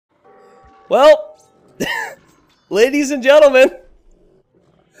Well, ladies and gentlemen,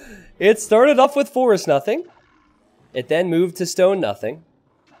 it started off with forest nothing. It then moved to stone nothing.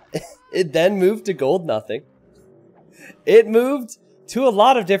 It then moved to gold nothing. It moved to a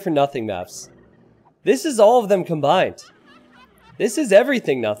lot of different nothing maps. This is all of them combined. This is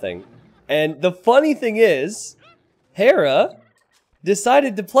everything nothing. And the funny thing is, Hera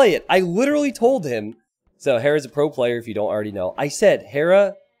decided to play it. I literally told him, so Hera's a pro player if you don't already know. I said,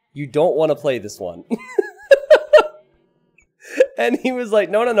 Hera, you don't want to play this one. And he was like,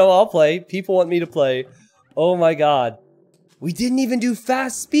 no, I'll play. People want me to play. Oh my god. We didn't even do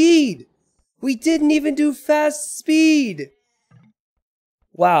fast speed. We didn't even do fast speed.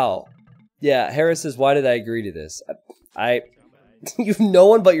 Wow. Yeah, Hera says, why did I agree to this? You've no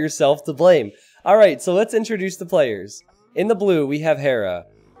one but yourself to blame. Alright, so let's introduce the players. In the blue, we have Hera.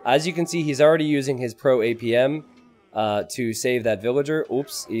 As you can see, he's already using his pro APM to save that villager.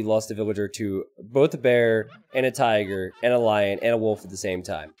 Oops, he lost a villager to both a bear and a tiger and a lion and a wolf at the same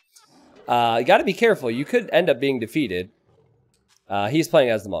time. You gotta be careful. You could end up being defeated. He's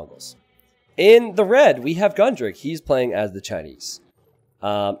playing as the Mongols. In the red, we have Gundrick. He's playing as the Chinese.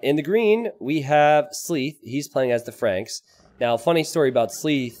 In the green, we have Sleeth. He's playing as the Franks. Now, funny story about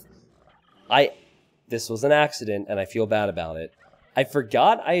Sleeth. This was an accident, and I feel bad about it. I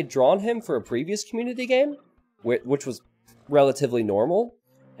forgot I had drawn him for a previous community game, which was relatively normal.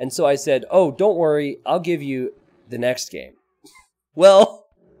 And so I said, oh, don't worry, I'll give you the next game. Well,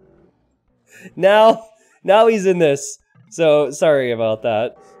 now he's in this. So, sorry about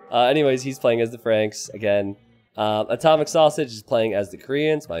that. Anyways, he's playing as the Franks, again. Atomic Sausage is playing as the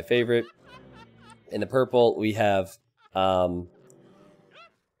Koreans, my favorite. In the purple, we have Atomic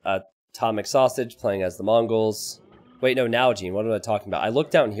Sausage playing as the Mongols. Wait, no, Nalgene. What am I talking about? I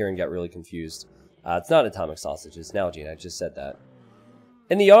looked down here and got really confused. It's not Atomic Sausage, it's Nalgene. I just said that.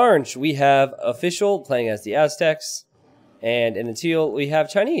 In the orange, we have Official playing as the Aztecs. And in the teal, we have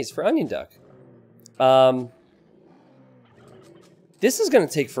Chinese for Onion Duck. This is going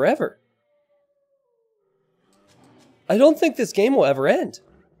to take forever. I don't think this game will ever end.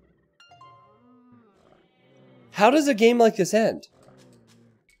 How does a game like this end?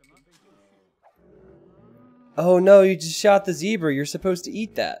 Oh no, you just shot the zebra. You're supposed to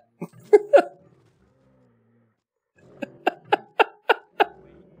eat that.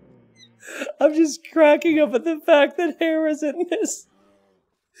 I'm just cracking up at the fact that Hera's in this.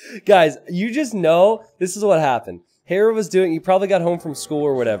 Guys, you just know this is what happened. Hera was doing, he probably got home from school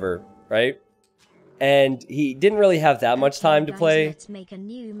or whatever, right? And he didn't really have that much time to play.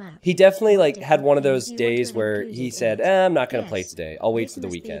 He definitely like had one of those days where he said, I'm not going to play today. I'll wait for the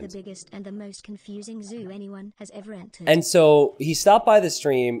weekend. And so he stopped by the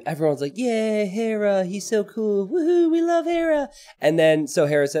stream. Everyone's like, yeah, Hera, he's so cool. Woohoo, we love Hera. And then, so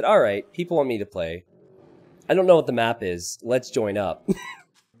Hera said, all right, people want me to play. I don't know what the map is. Let's join up.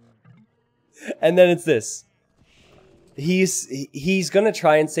 And then it's this. He's gonna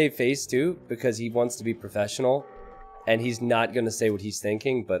try and save face too, because he wants to be professional, and he's not gonna say what he's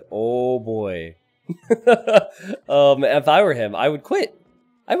thinking, but oh boy. If I were him, I would quit.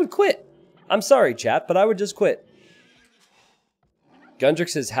 I would quit. I'm sorry, chat, but I would just quit. Gundrick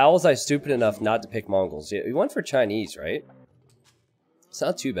says, how was I stupid enough not to pick Mongols? Yeah, we went for Chinese, right? It's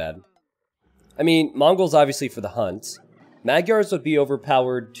not too bad. I mean, Mongols obviously for the hunt. Magyars would be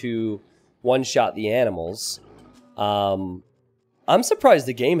overpowered to one-shot the animals. I'm surprised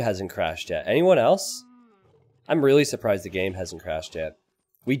the game hasn't crashed yet. Anyone else? I'm really surprised the game hasn't crashed yet.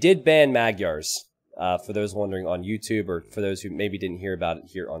 We did ban Magyars, for those wondering on YouTube, or for those who maybe didn't hear about it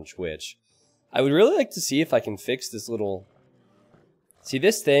here on Twitch. I would really like to see if I can fix this little... See,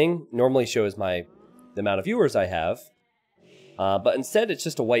 this thing normally shows the amount of viewers I have, but instead it's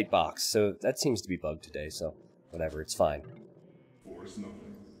just a white box, so that seems to be bugged today, so whatever, it's fine.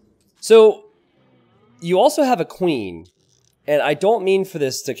 So... You also have a queen, and I don't mean for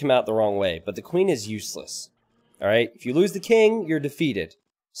this to come out the wrong way, but the queen is useless. Alright? If you lose the king, you're defeated.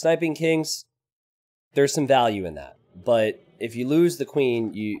 Sniping kings, there's some value in that. But if you lose the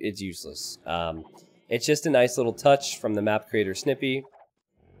queen, it's useless. It's just a nice little touch from the map creator Snippy.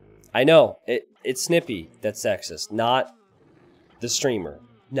 I know, it's Snippy that's sexist, not the streamer,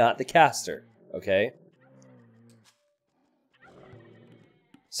 not the caster, okay?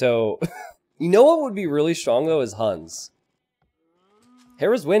 So... You know what would be really strong, though, is Huns.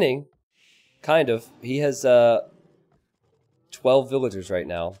 Hera's winning. Kind of. He has, 12 villagers right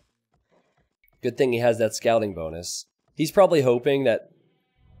now. Good thing he has that scouting bonus. He's probably hoping that,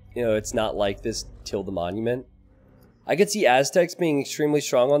 you know, it's not like this till the monument. I could see Aztecs being extremely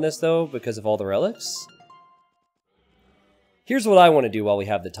strong on this, though, because of all the relics. Here's what I want to do while we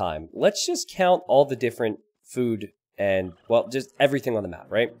have the time. Let's just count all the different food and, well, just everything on the map,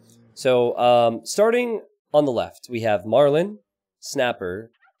 right? So, starting on the left, we have marlin,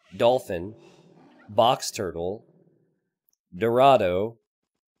 snapper, dolphin, box turtle, dorado,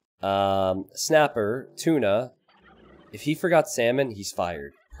 snapper, tuna. If he forgot salmon, he's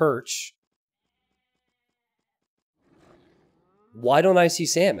fired. Perch. Why don't I see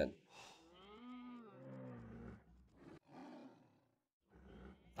salmon?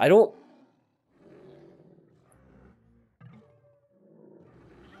 I don't...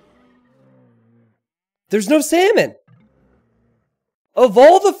 There's no salmon! Of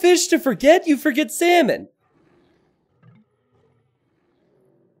all the fish to forget, you forget salmon!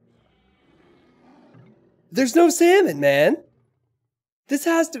 There's no salmon, man! This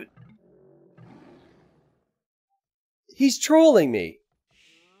has to... He's trolling me.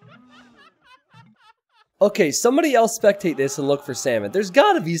 Okay, somebody else spectate this and look for salmon. There's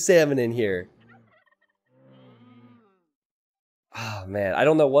gotta be salmon in here. Oh man, I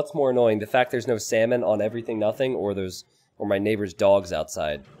don't know what's more annoying. The fact there's no salmon on everything nothing, or my neighbor's dogs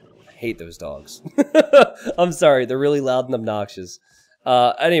outside. I hate those dogs. I'm sorry, they're really loud and obnoxious.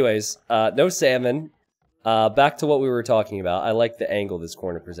 Anyways, no salmon. Back to what we were talking about. I like the angle this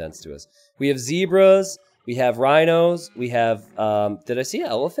corner presents to us. We have zebras, we have rhinos, we have, did I see an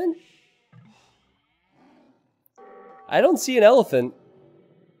elephant? I don't see an elephant.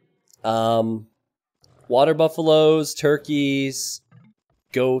 Water buffaloes, turkeys,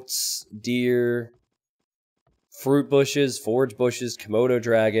 goats, deer, fruit bushes, forage bushes, Komodo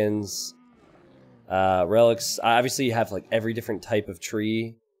dragons, relics. Obviously, you have like every different type of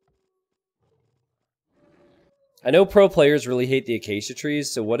tree. I know pro players really hate the acacia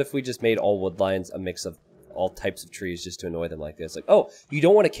trees, so what if we just made all woodlines a mix of all types of trees just to annoy them like this? Like, oh, you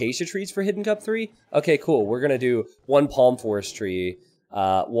don't want acacia trees for Hidden Cup 3? Okay, cool. We're gonna do one palm forest tree,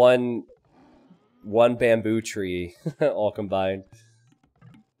 one bamboo tree, all combined.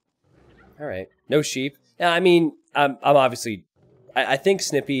 All right, no sheep. Yeah, I mean, I'm obviously, I think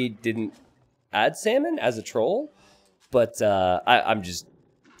Snippy didn't add salmon as a troll, but I'm just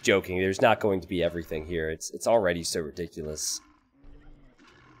joking. There's not going to be everything here. It's already so ridiculous.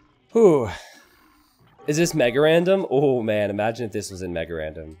 Whew. Is this Mega Random? Oh man, imagine if this was in Mega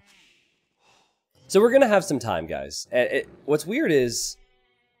Random. So we're gonna have some time, guys. What's weird is,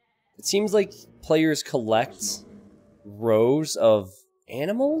 it seems like players collect rows of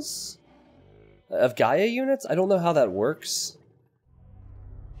animals? Of Gaia units? I don't know how that works.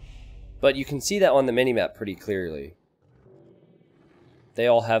 But you can see that on the minimap pretty clearly. They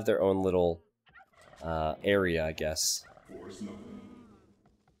all have their own little area, I guess.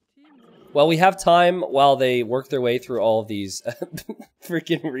 Well, we have time while they work their way through all of these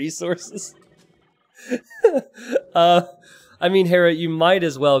freaking resources. I mean, Hera, you might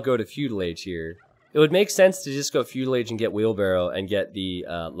as well go to Feudal Age here. It would make sense to just go Feudal Age and get Wheelbarrow and get the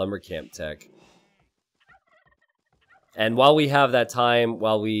Lumber Camp tech. And while we have that time,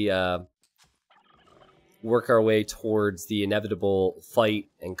 while we work our way towards the inevitable fight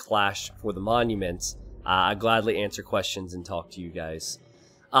and clash for the monument, I'd gladly answer questions and talk to you guys.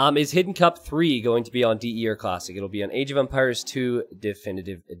 Is Hidden Cup 3 going to be on DE or Classic? It'll be on Age of Empires 2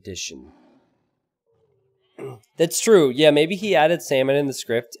 Definitive Edition. That's true. Yeah, maybe he added salmon in the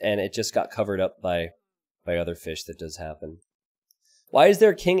script and it just got covered up by other fish. That does happen. Why is there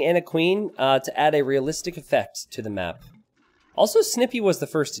a king and a queen? To add a realistic effect to the map. Also, Snippy was the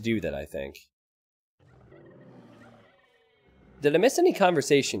first to do that, I think. Did I miss any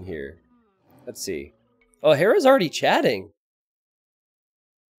conversation here? Let's see. Oh, Hera's already chatting.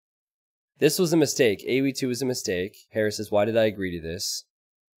 This was a mistake. AoE2 was a mistake. Hera says, why did I agree to this?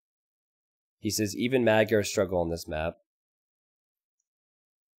 He says, even Magyar struggle on this map.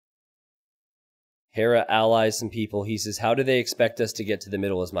 Hera allies some people. He says, how do they expect us to get to the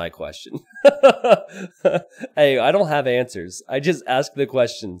middle is my question. Hey, I don't have answers. I just ask the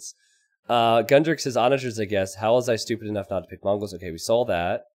questions. Gundrick says, onagers, I guess. How was I stupid enough not to pick Mongols? Okay, we saw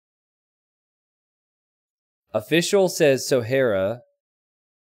that. Official says, so Hera,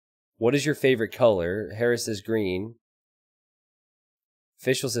 what is your favorite color? Hera says green.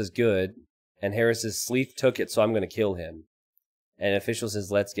 Official says good. And Hera says, Sleeth took it, so I'm going to kill him. And Official says,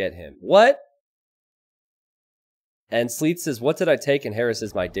 let's get him. What? And Sleeth says, what did I take? And Hera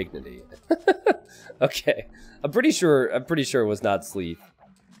says, my dignity. Okay. I'm pretty sure it was not Sleeth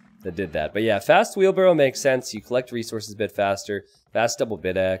that did that. But yeah, fast wheelbarrow makes sense. You collect resources a bit faster. Fast double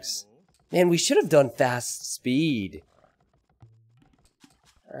bit X. Man, we should have done fast speed.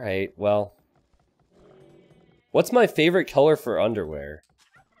 Alright, well. What's my favorite color for underwear?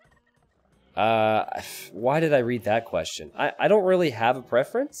 Why did I read that question? I don't really have a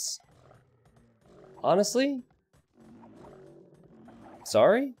preference. Honestly.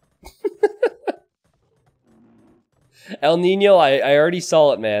 Sorry? El Nino, I already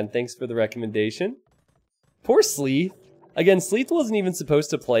saw it, man. Thanks for the recommendation. Poor Sleeth. Again, Sleeth wasn't even supposed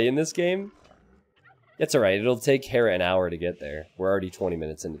to play in this game. It's alright, it'll take Hera an hour to get there. We're already 20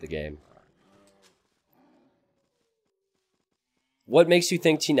 minutes into the game. What makes you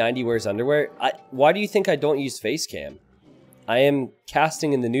think T90 wears underwear? Why do you think I don't use face cam? I am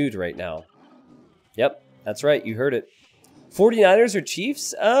casting in the nude right now. Yep, that's right, you heard it. 49ers or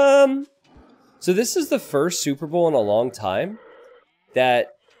Chiefs? So this is the first Super Bowl in a long time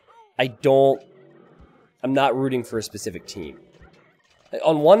that I'm not rooting for a specific team.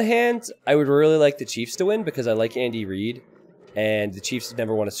 On one hand, I would really like the Chiefs to win because I like Andy Reid, and the Chiefs have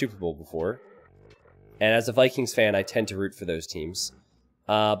never won a Super Bowl before. And as a Vikings fan, I tend to root for those teams.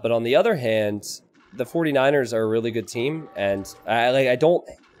 But on the other hand, the 49ers are a really good team, and I don't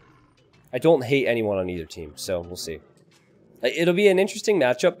hate anyone on either team, so we'll see. It'll be an interesting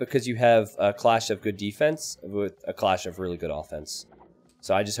matchup because you have a clash of good defense with a clash of really good offense.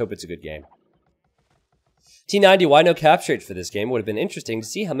 So I just hope it's a good game. T90, why no capture rate for this game? Would have been interesting to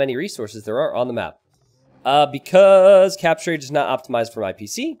see how many resources there are on the map. Because capture rate is not optimized for my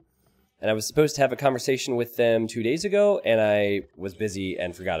PC. And I was supposed to have a conversation with them 2 days ago, and I was busy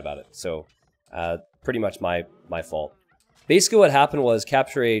and forgot about it. So, pretty much my fault. Basically what happened was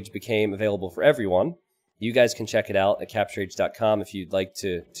Capture Age became available for everyone. You guys can check it out at captureage.com if you'd like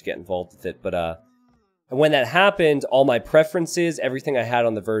to get involved with it. But and when that happened, all my preferences, everything I had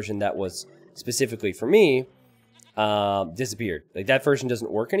on the version that was specifically for me, disappeared. Like, that version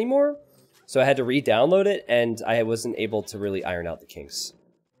doesn't work anymore. So I had to re-download it, and I wasn't able to really iron out the kinks.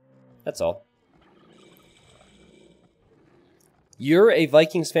 That's all. You're a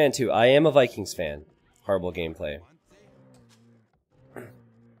Vikings fan too. I am a Vikings fan. Horrible gameplay.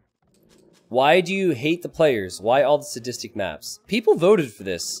 Why do you hate the players? Why all the sadistic maps? People voted for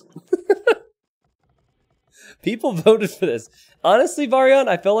this. People voted for this. Honestly, Varian,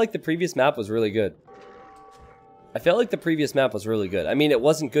 I felt like the previous map was really good. I mean, it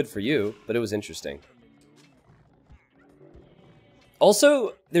wasn't good for you, but it was interesting.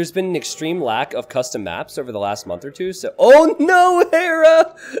 Also, there's been an extreme lack of custom maps over the last month or two, so— oh no,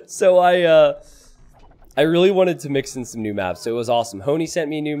 Hera! So I really wanted to mix in some new maps, so it was awesome. Honey sent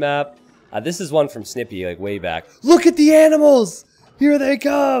me a new map. This is one from Snippy, like, way back. Look at the animals! Here they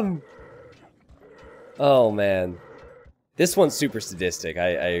come! Oh, man. This one's super sadistic, I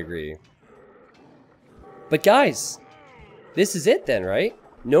agree. But guys, this is it then, right?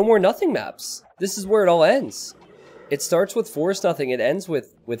 No more nothing maps. This is where it all ends. It starts with Forest Nothing, it ends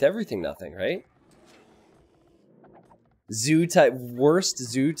with Everything Nothing, right? Worst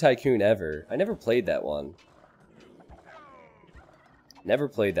Zoo Tycoon ever. I never played that one. Never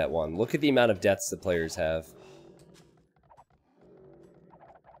played that one. Look at the amount of deaths the players have.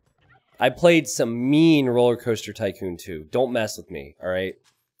 I played some mean Roller Coaster Tycoon 2. Don't mess with me, alright?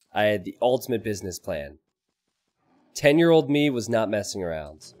 I had the ultimate business plan. 10-year-old me was not messing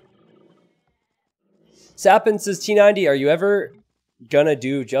around. Sapin says, T90, are you ever gonna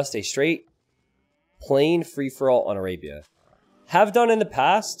do just a straight, plain free-for-all on Arabia? Have done in the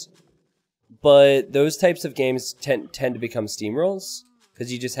past, but those types of games tend to become steamrolls,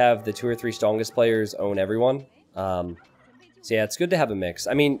 because you just have the 2 or 3 strongest players own everyone. So yeah, it's good to have a mix.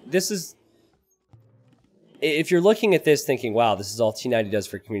 I mean, this is— if you're looking at this thinking, wow, this is all T90 does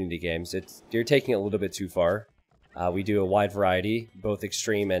for community games, you're taking it a little bit too far. We do a wide variety, both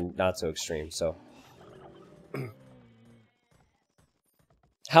extreme and not so extreme, so.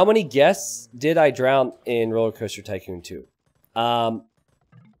 How many guests did I drown in Roller Coaster Tycoon 2?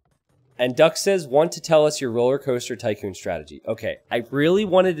 And Duck says, want to tell us your Roller Coaster Tycoon strategy. Okay, I really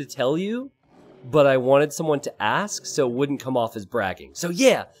wanted to tell you, but I wanted someone to ask so it wouldn't come off as bragging. So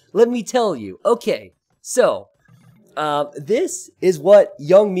yeah, let me tell you. Okay, so this is what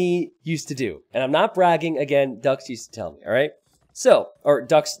young me used to do. And I'm not bragging, again, Ducks used to tell me, all right? So, or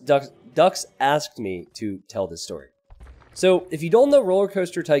Ducks asked me to tell this story. So, if you don't know Roller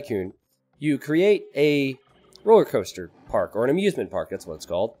Coaster Tycoon, you create a roller coaster park, or an amusement park, that's what it's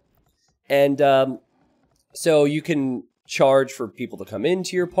called. And so you can charge for people to come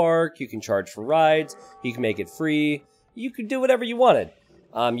into your park, you can charge for rides, you can make it free, you could do whatever you wanted.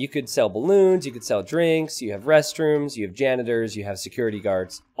 You could sell balloons, you could sell drinks, you have restrooms, you have janitors, you have security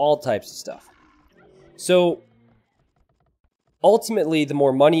guards, all types of stuff. So, ultimately, the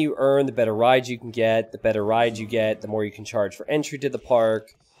more money you earn, the better rides you can get. The better rides you get, the more you can charge for entry to the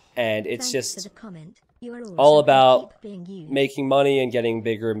park. And it's Thanks just— for the comment. all about making money and getting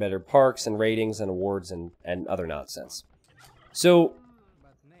bigger and better parks and ratings and awards and other nonsense. So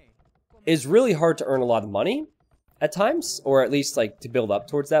it's really hard to earn a lot of money at times, or at least like to build up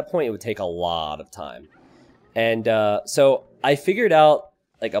towards that point. It would take a lot of time. And so I figured out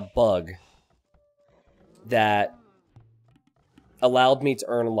like a bug that allowed me to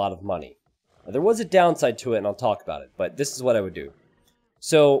earn a lot of money. Now, there was a downside to it, and I'll talk about it, but this is what I would do.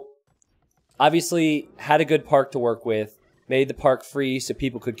 So obviously had a good park to work with, made the park free so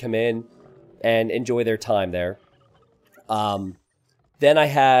people could come in and enjoy their time there. Then I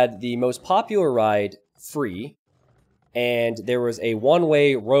had the most popular ride free, and there was a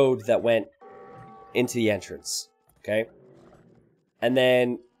one-way road that went into the entrance, okay? And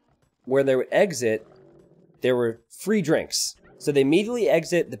then where they would exit, there were free drinks. So they immediately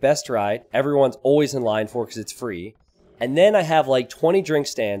exit the best ride, everyone's always in line for because it's free. And then I have like 20 drink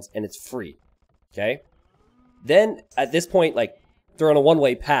stands and it's free, okay? Then at this point, like they're on a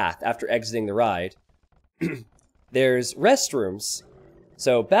one-way path after exiting the ride. There's restrooms,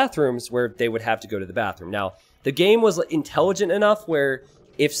 so bathrooms where they would have to go to the bathroom. Now, the game was intelligent enough where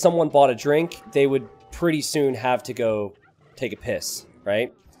if someone bought a drink, they would pretty soon have to go take a piss,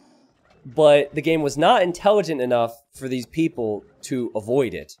 right? But the game was not intelligent enough for these people to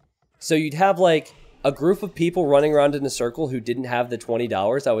avoid it. So you'd have like a group of people running around in a circle who didn't have the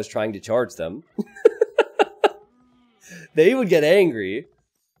 $20 I was trying to charge them. They would get angry.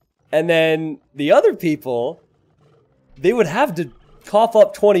 And then the other people, they would have to cough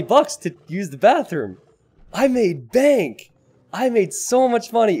up 20 bucks to use the bathroom. I made bank. I made so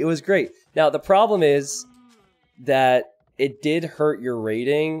much money. It was great. Now, the problem is that it did hurt your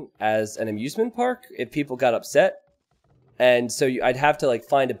rating as an amusement park if people got upset. And so I'd have to like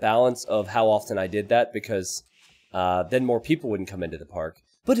find a balance of how often I did that, because then more people wouldn't come into the park.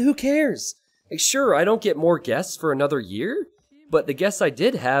 But who cares? Like, sure, I don't get more guests for another year, but the guests I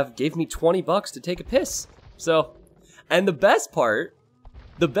did have gave me 20 bucks to take a piss. So, and the best part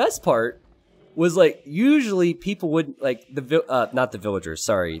was like, usually people wouldn't, like, not the villagers,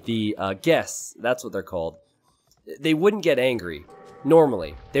 sorry, the guests, that's what they're called. They wouldn't get angry,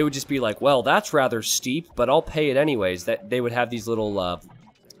 normally. They would just be like, well, that's rather steep, but I'll pay it anyways. That they would have these little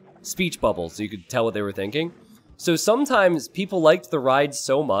speech bubbles so you could tell what they were thinking. So sometimes people liked the ride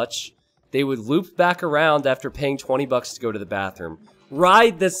so much, they would loop back around after paying 20 bucks to go to the bathroom,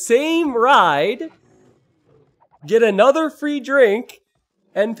 ride the same ride, get another free drink,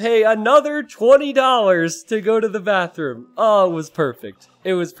 and pay another $20 to go to the bathroom. Oh, it was perfect.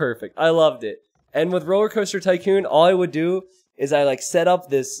 It was perfect. I loved it. And with Roller Coaster Tycoon, all I would do is I like set up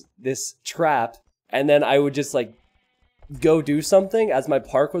this trap, and then I would just like go do something as my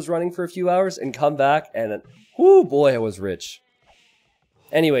park was running for a few hours and come back, and whoo boy, I was rich.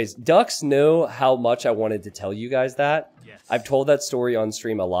 Anyways, Ducks know how much I wanted to tell you guys that. Yes. I've told that story on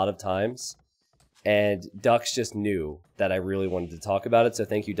stream a lot of times, and Ducks just knew that I really wanted to talk about it, so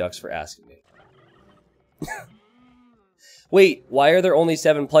thank you, Ducks, for asking me. Wait, why are there only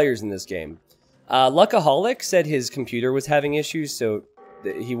 7 players in this game? Luckaholic said his computer was having issues, so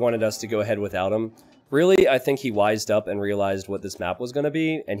he wanted us to go ahead without him. Really, I think he wised up and realized what this map was going to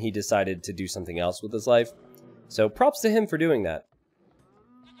be, and he decided to do something else with his life. So props to him for doing that.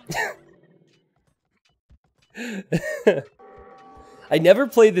 I never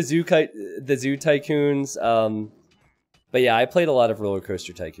played the Zoo Tycoons, but yeah, I played a lot of Roller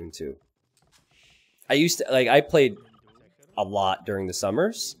Coaster Tycoon too. I played a lot during the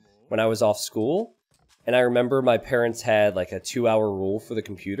summers when I was off school, and I remember my parents had like a 2-hour rule for the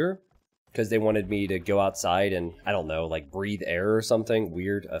computer because they wanted me to go outside and, I don't know, like breathe air or something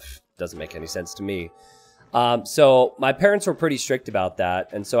weird. Doesn't make any sense to me. So my parents were pretty strict about that,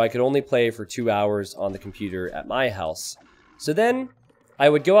 and so I could only play for 2 hours on the computer at my house. So then I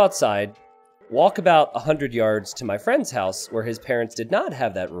would go outside, walk about 100 yards to my friend's house where his parents did not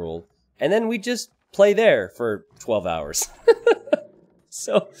have that rule, and then we'd just play there for 12 hours.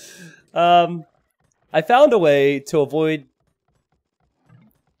 So, I found a way to avoid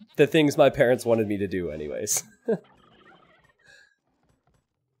the things my parents wanted me to do anyways.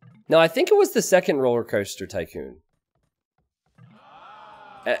 No, I think it was the second Roller Coaster Tycoon.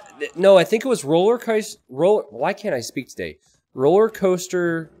 No, I think it was why can't I speak today? Roller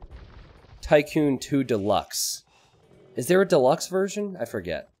Coaster Tycoon 2 Deluxe. Is there a deluxe version? I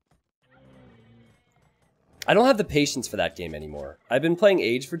forget. I don't have the patience for that game anymore. I've been playing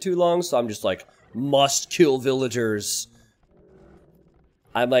Age for too long, so I'm just like, must kill villagers.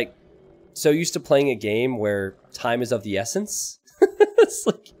 I'm like, so used to playing a game where time is of the essence. It's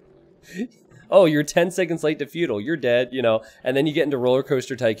like, oh, you're 10 seconds late to feudal, you're dead, you know. And then you get into Roller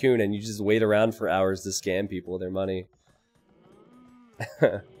Coaster Tycoon and you just wait around for hours to scam people their money.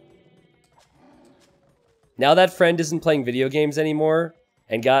 Now that friend isn't playing video games anymore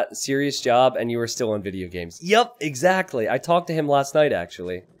and got a serious job and you are still on video games. Yep, exactly. I talked to him last night,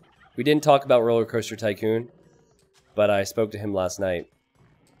 actually. We didn't talk about Roller Coaster Tycoon, but I spoke to him last night.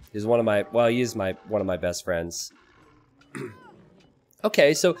 He's one of my, well, he is one of my best friends.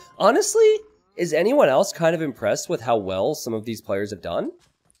 Okay, so honestly, is anyone else kind of impressed with how well some of these players have done?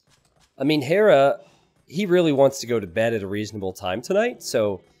 I mean, Hera, he really wants to go to bed at a reasonable time tonight,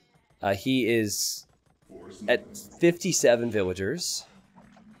 so he is at 57 villagers.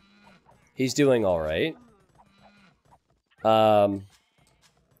 He's doing all right.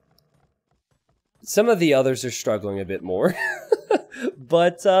 Some of the others are struggling a bit more,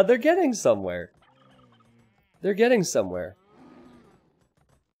 but they're getting somewhere. They're getting somewhere.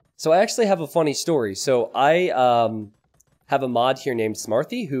 So I actually have a funny story. So I have a mod here named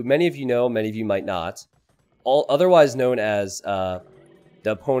Smarthy, who many of you know, many of you might not. Otherwise known as the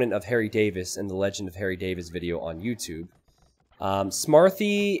opponent of Harry Davis in the Legend of Harry Davis video on YouTube.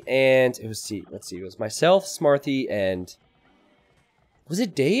 Smarthy and it was it was myself, Smarthy, and was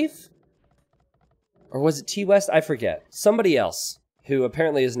it Dave? Or was it T West? I forget. Somebody else who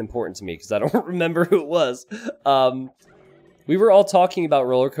apparently isn't important to me because I don't remember who it was. We were all talking about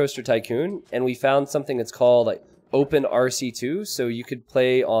Roller Coaster Tycoon, and we found something that's called like Open RC2, so you could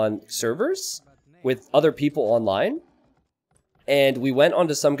play on servers with other people online. And we went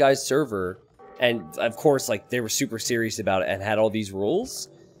onto some guy's server, and of course, like, they were super serious about it and had all these rules.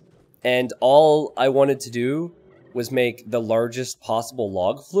 And all I wanted to do was make the largest possible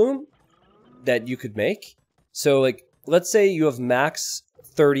log flume that you could make. So, like, let's say you have max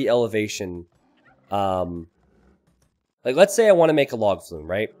 30 elevation. Like, let's say I want to make a log flume,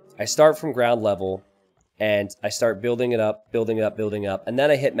 right? I start from ground level, and I start building it up, building it up, building it up, and then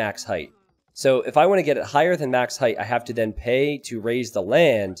I hit max height. So if I want to get it higher than max height, I have to then pay to raise the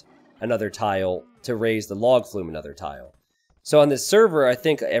land another tile to raise the log flume another tile. So on this server, I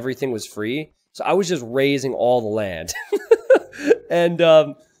think everything was free, so I was just raising all the land. And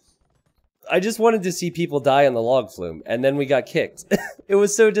I just wanted to see people die on the log flume, and then we got kicked. It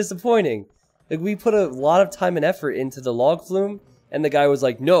was so disappointing. Like, we put a lot of time and effort into the log flume, and the guy was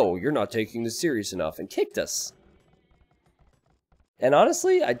like, no, you're not taking this serious enough, and kicked us. And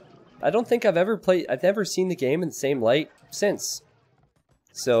honestly, I don't think I've never seen the game in the same light since.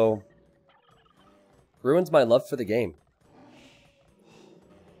 So, ruins my love for the game.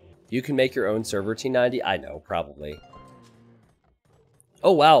 You can make your own server, T90? I know, probably.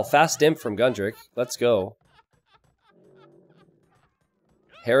 Oh wow, fast imp from Gundrick. Let's go.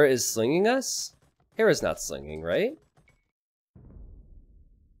 Hera is slinging us? Hera's not slinging, right?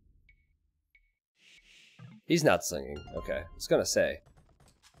 He's not slinging. Okay, I was gonna say.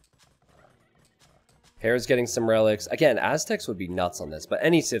 Hera's getting some relics. Again, Aztecs would be nuts on this, but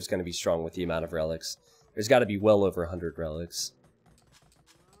any civ's gonna be strong with the amount of relics. There's gotta be well over 100 relics.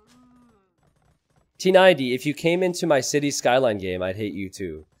 T90, if you came into my City Skyline game, I'd hate you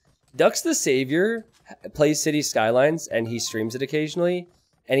too. Dux the Savior plays City Skylines, and he streams it occasionally.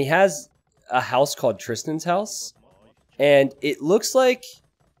 And he has a house called Tristan's house. And it looks like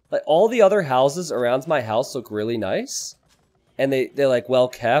all the other houses around my house look really nice. And they're like well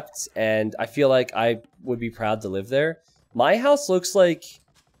kept. And I feel like I would be proud to live there. My house looks like...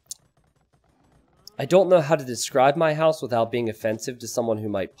 I don't know how to describe my house without being offensive to someone who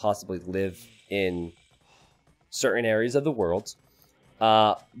might possibly live in certain areas of the world.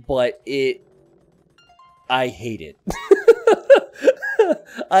 But I hate it.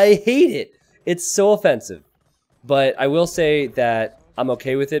 I hate it. It's so offensive. But I will say that I'm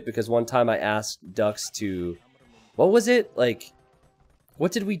okay with it because one time I asked Dux to... What was it? Like,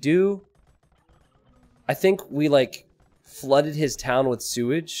 what did we do? I think we, like, flooded his town with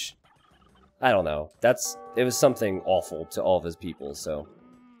sewage. I don't know. It was something awful to all of his people, so...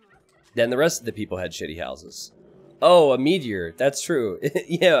 Then the rest of the people had shitty houses. Oh, a meteor. That's true.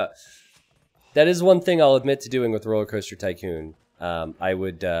 Yeah. That is one thing I'll admit to doing with Roller Coaster Tycoon. I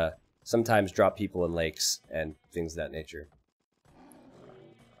would sometimes drop people in lakes and things of that nature.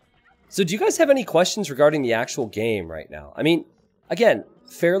 So do you guys have any questions regarding the actual game right now? I mean, again,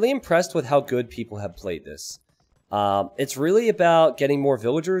 fairly impressed with how good people have played this. It's really about getting more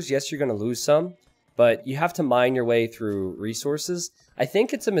villagers. Yes, you're going to lose some, but you have to mine your way through resources. I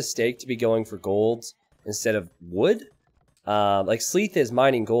think it's a mistake to be going for gold instead of wood. Like Sleeth is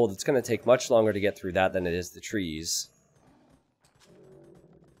mining gold. It's going to take much longer to get through that than it is the trees.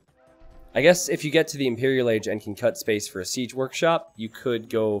 I guess if you get to the Imperial Age and can cut space for a siege workshop, you could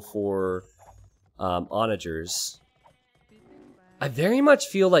go for onagers. I very much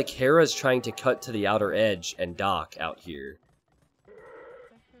feel like Hera's trying to cut to the outer edge and dock out here.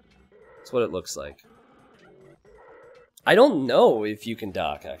 That's what it looks like. I don't know if you can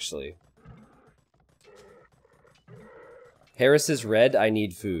dock, actually. Harris is red, I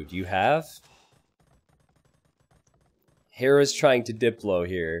need food. You have? Hera's trying to Diplo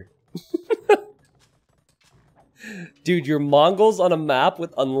here. Dude, you're Mongols on a map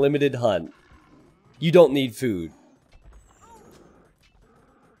with unlimited hunt. You don't need food.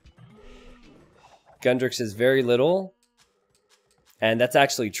 Gundrix is very little. And that's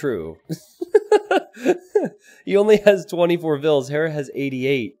actually true. He only has 24 vills. Hera has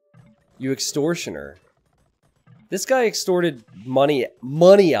 88. You extortioner. This guy extorted money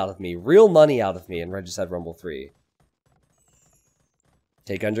out of me. Real money out of me in Regicide Rumble 3.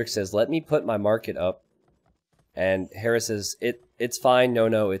 Okay, Gundrix says, let me put my market up. And Hera says, it's fine.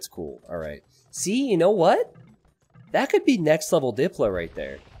 No, it's cool. Alright. See, you know what? That could be next level Diplo right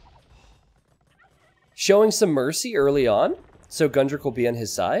there. Showing some mercy early on, so Gundrix will be on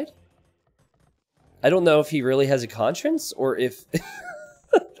his side. I don't know if he really has a conscience, or if...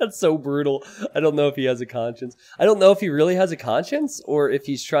 That's so brutal. I don't know if he has a conscience. I don't know if he really has a conscience, or if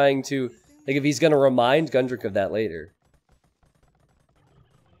he's trying to... Like, if he's going to remind Gundrix of that later.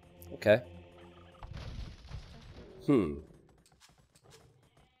 Okay.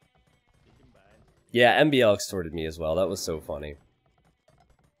 Yeah, MBL extorted me as well. That was so funny.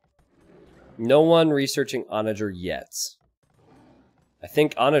 No one researching Onager yet. I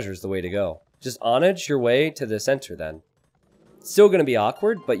think Onager's the way to go. Just Onage your way to the center then. It's still going to be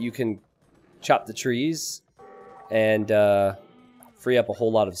awkward, but you can chop the trees and free up a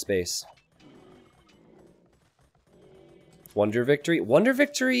whole lot of space. Wonder Victory? Wonder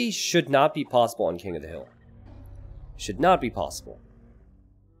Victory should not be possible on King of the Hill. Should not be possible.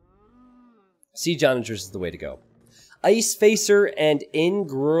 Siege Onagers is the way to go. Ice Facer and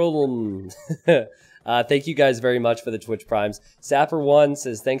Ingrilm. Thank you guys very much for the Twitch Primes. Sapper1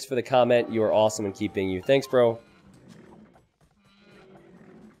 says, thanks for the comment. You are awesome and keep being you. Thanks, bro.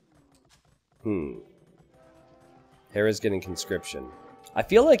 Hera's getting conscription. I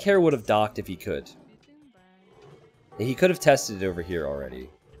feel like Hera would have docked if he could. He could have tested it over here already.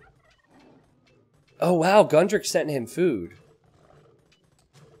 Oh, wow. Gundrix sent him food.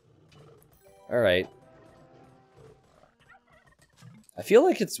 Alright. I feel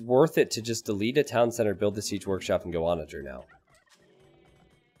like it's worth it to just delete a town center, build the siege workshop, and go Onager now.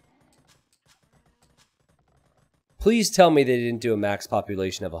 Please tell me they didn't do a max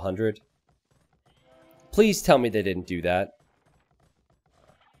population of 100. Please tell me they didn't do that.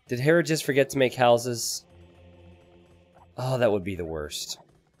 Did Hera just forget to make houses? Oh, that would be the worst.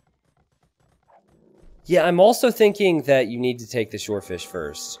 Yeah, I'm also thinking that you need to take the shorefish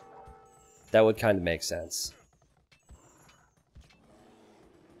first. That would kind of make sense.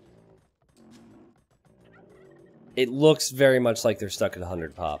 It looks very much like they're stuck at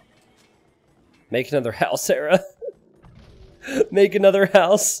 100 pop. Make another house, Hera. Make another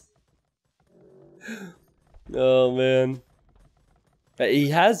house. Oh, man. He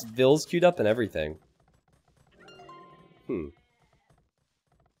has vills queued up and everything.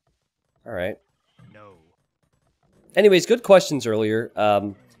 Alright. No. Anyways, good questions earlier.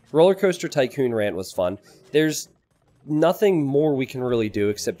 Roller Coaster Tycoon rant was fun. There's nothing more we can really do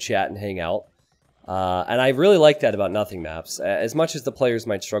except chat and hang out. And I really like that about Nothing Maps. As much as the players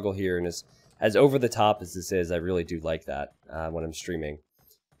might struggle here, and as over-the-top as this is, I really do like that when I'm streaming.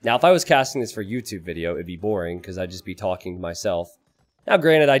 Now, if I was casting this for a YouTube video, it'd be boring, because I'd just be talking to myself. Now,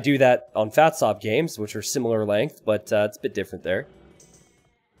 granted, I do that on Fatsop games, which are similar length, but it's a bit different there.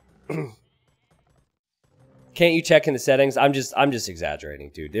 Can't you check in the settings? I'm just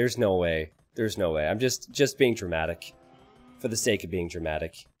exaggerating, dude. There's no way. There's no way. I'm just being dramatic. For the sake of being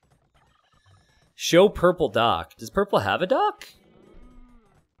dramatic. Show Purple dock. Does Purple have a dock?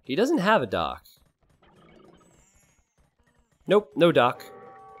 He doesn't have a dock. Nope, no dock.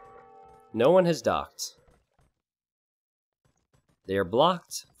 No one has docked. They are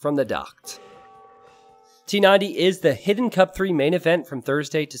blocked from the docked. T90 is the Hidden Cup 3 main event from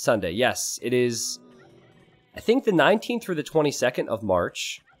Thursday to Sunday. Yes, it is, I think, the 19th through the 22nd of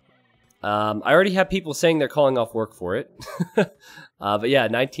March. I already have people saying they're calling off work for it. But yeah,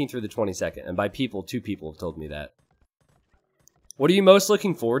 19th through the 22nd. And by people, 2 people have told me that. What are you most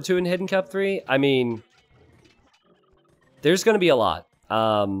looking forward to in Hidden Cup 3? I mean, there's going to be a lot.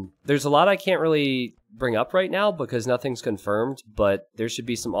 There's a lot I can't really bring up right now because nothing's confirmed, but there should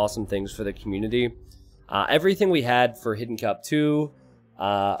be some awesome things for the community. Everything we had for Hidden Cup 2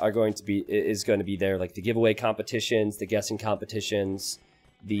 is going to be there, like the giveaway competitions, the guessing competitions,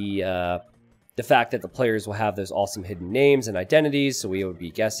 the the fact that the players will have those awesome hidden names and identities, so we would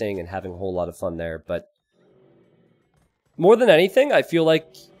be guessing and having a whole lot of fun there. But more than anything, I feel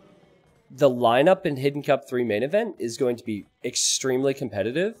like the lineup in Hidden Cup 3 main event is going to be extremely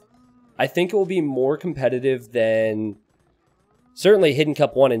competitive. I think it will be more competitive than certainly Hidden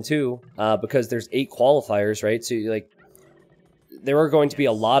Cup 1 and 2, because there's 8 qualifiers, right? So, like, there are going to be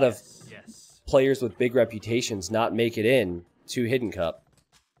a lot of players with big reputations not make it in to Hidden Cup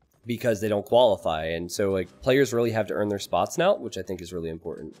because they don't qualify. And so, like, players really have to earn their spots now, which I think is really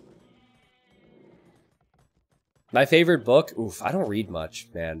important. My favorite book? Oof, I don't read much,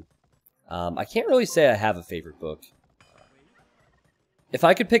 man. I can't really say I have a favorite book. If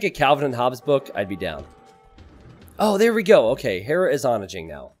I could pick a Calvin and Hobbes book, I'd be down. Oh, there we go. Okay, Hera is onaging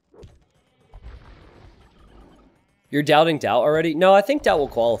now. You're doubting Doubt already? No, I think Doubt will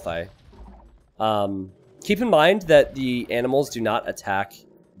qualify. Keep in mind that the animals do not attack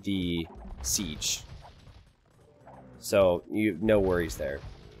the siege. So, no worries there.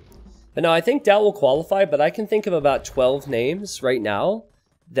 But no, I think Doubt will qualify, but I can think of about 12 names right now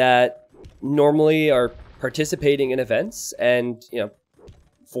that normally are participating in events, and, you know,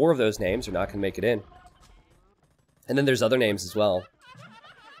 4 of those names are not going to make it in. And then there's other names as well.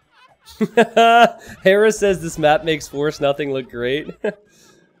 Hera says this map makes Force Nothing look great.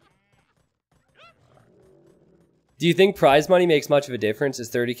 Do you think prize money makes much of a difference?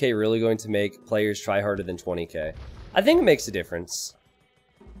 Is 30k really going to make players try harder than 20k? I think it makes a difference.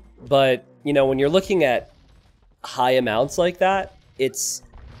 But, you know, when you're looking at high amounts like that, it's...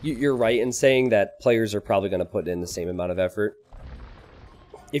 You're right in saying that players are probably going to put in the same amount of effort.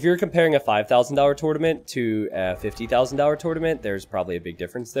 If you're comparing a $5,000 tournament to a $50,000 tournament, there's probably a big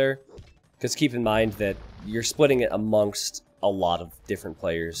difference there. Because keep in mind that you're splitting it amongst a lot of different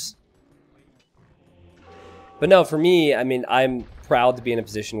players. But no, for me, I mean, I'm proud to be in a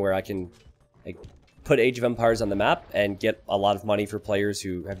position where I can, like, put Age of Empires on the map and get a lot of money for players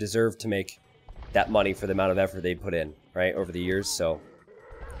who have deserved to make that money for the amount of effort they put in, right, over the years, so...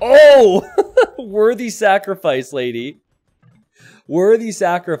 Oh! Worthy sacrifice, lady. Worthy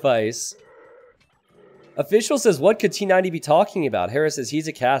sacrifice. Official says, what could T90 be talking about? Hera says, he's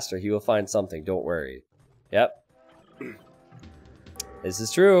a caster. He will find something. Don't worry. Yep. This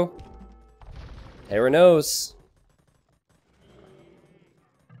is true. Hera knows.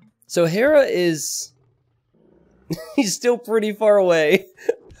 So Hera is... He's still pretty far away.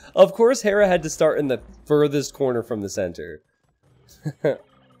 Of course, Hera had to start in the furthest corner from the center.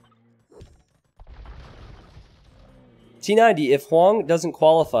 T90, if Huang doesn't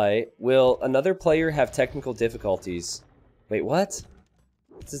qualify, will another player have technical difficulties? Wait, what?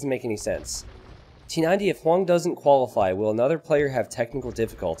 This doesn't make any sense. T90, if Huang doesn't qualify, will another player have technical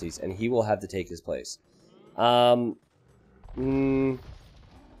difficulties and he will have to take his place? I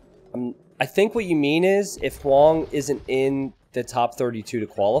think what you mean is, if Huang isn't in the top 32 to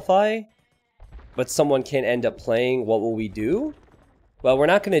qualify, but someone can end up playing, what will we do? Well, we're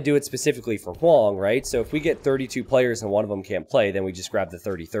not going to do it specifically for Huang, right? So if we get 32 players and one of them can't play, then we just grab the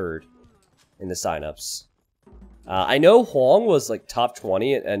 33rd in the signups. I know Huang was like top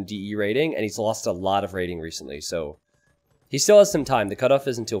 20 and DE rating, and he's lost a lot of rating recently, so he still has some time. The cutoff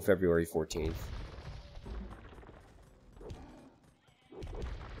is until February 14th.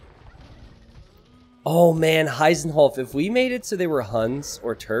 Oh man, Heisenhoff, if we made it so they were Huns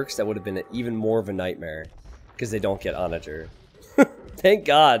or Turks, that would have been even more of a nightmare, because they don't get Onager. Thank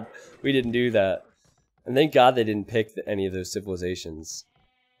God we didn't do that. And thank God they didn't pick any of those civilizations.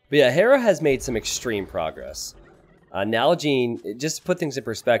 But yeah, Hera has made some extreme progress. Nalgene, just to put things in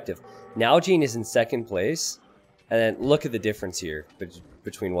perspective, Nalgene is in 2nd place. And then look at the difference here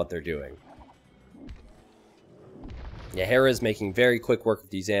between what they're doing. Yeah, Hera is making very quick work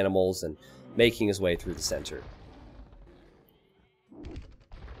of these animals and making his way through the center.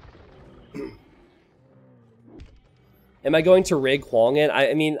 Am I going to rig Huang in?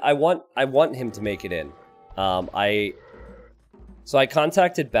 I mean, I want him to make it in. So I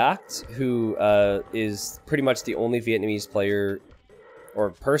contacted Bact, who is pretty much the only Vietnamese player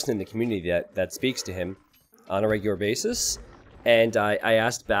or person in the community that speaks to him on a regular basis. And I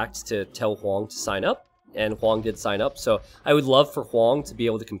asked Bact to tell Huang to sign up, and Huang did sign up. So I would love for Huang to be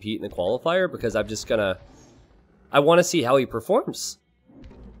able to compete in the qualifier, because I'm just gonna... I want to see how he performs.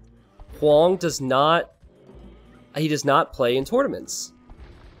 Huang does not... He does not play in tournaments.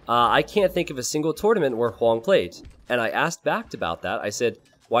 I can't think of a single tournament where Huang played. And I asked Bact about that. I said,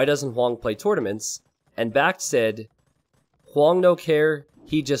 why doesn't Huang play tournaments? And Bact said, Huang no care,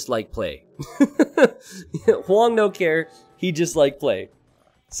 he just like play. Huang no care, he just like play.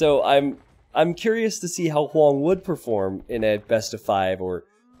 So I'm curious to see how Huang would perform in a best of 5 or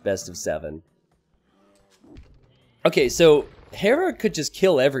best of 7. Okay, so Hera could just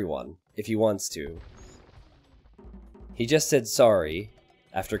kill everyone if he wants to. He just said sorry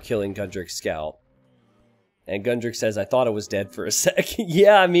after killing Gundryk's scout. And Gundryk says, I thought it was dead for a sec.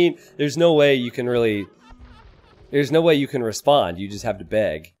 Yeah, I mean, there's no way you can really... There's no way you can respond. You just have to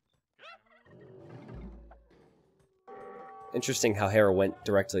beg. Interesting how Hera went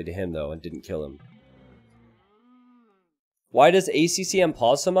directly to him, though, and didn't kill him. Why does ACCM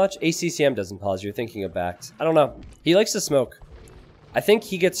pause so much? ACCM doesn't pause. You're thinking of Bax. I don't know. He likes to smoke. I think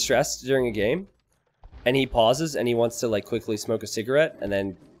he gets stressed during a game, and he pauses, and he wants to, like, quickly smoke a cigarette, and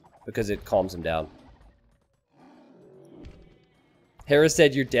then... because it calms him down. Hera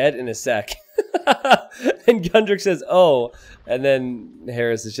said, you're dead in a sec. And Gundryk says, oh. And then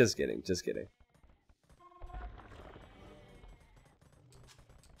Hera says, just kidding, just kidding.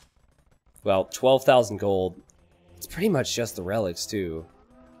 Well, 12,000 gold. It's pretty much just the relics, too.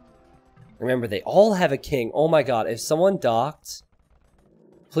 Remember, they all have a king. Oh my god, if someone docked,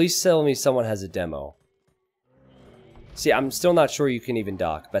 please tell me someone has a demo. See, I'm still not sure you can even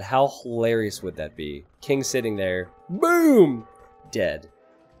dock, but how hilarious would that be? King sitting there. Boom! Dead.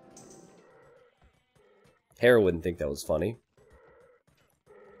 Hera wouldn't think that was funny.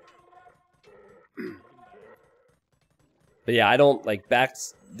 But yeah, I don't, like,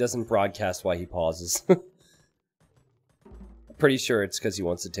 Bax doesn't broadcast why he pauses. I'm pretty sure it's because he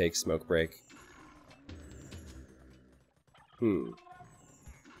wants to take smoke break.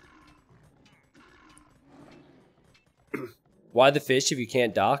 Why the fish if you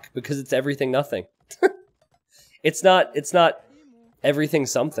can't dock? Because it's everything nothing. It's not everything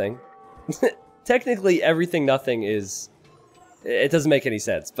something. Technically, everything nothing is... It doesn't make any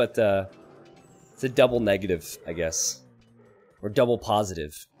sense, but it's a double negative, I guess. Or double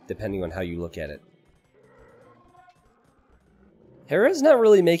positive, depending on how you look at it. Hera's not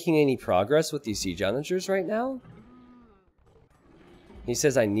really making any progress with these siege onagers right now. He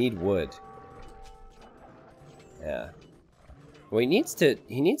says, I need wood. Yeah. Well, he needs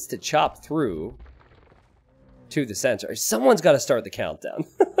to chop through to the center. Someone's got to start the countdown.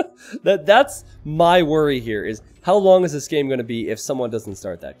 That's my worry here, is how long is this game going to be if someone doesn't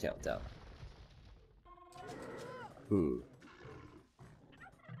start that countdown?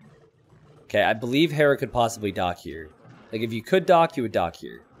 Okay, I believe Hera could possibly dock here. Like, if you could dock, you would dock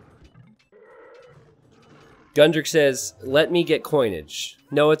here. Gundryk says, let me get coinage.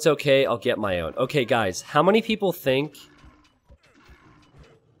 No, it's okay, I'll get my own. Okay, guys, how many people think...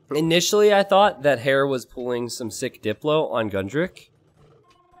 Initially, I thought that Hera was pulling some sick Diplo on Gundryk.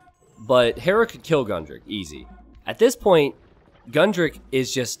 But Hera could kill Gundryk, easy. At this point, Gundryk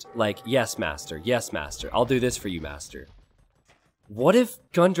is just like, yes, master, I'll do this for you, master. What if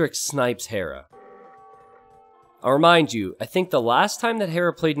Gundryk snipes Hera? I'll remind you, I think the last time that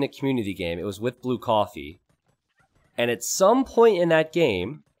Hera played in a community game, it was with Blue Coffee. And at some point in that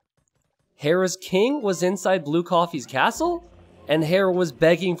game, Hera's king was inside Blue Coffee's castle, and Hera was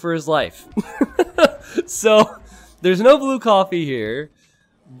begging for his life. So, there's no Blue Coffee here,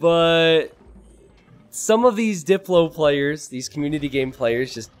 but some of these Diplo players, these community game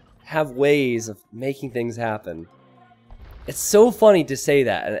players, just have ways of making things happen. It's so funny to say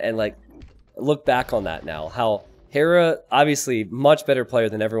that and like look back on that now. How Hera, obviously much better player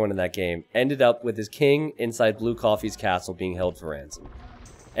than everyone in that game, ended up with his king inside Blue Coffee's castle being held for ransom.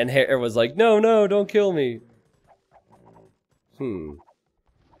 And Hera was like, no, no, don't kill me.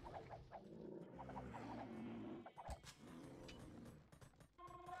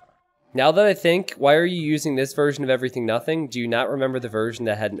 Now that I think, why are you using this version of Everything Nothing? Do you not remember the version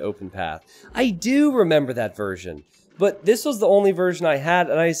that had an open path? I do remember that version, but this was the only version I had,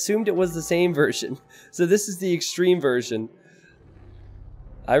 and I assumed it was the same version. So this is the extreme version.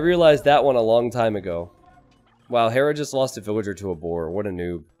 I realized that one a long time ago. Wow, Hera just lost a villager to a boar. What a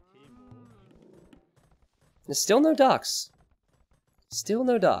noob. There's still no docks. Still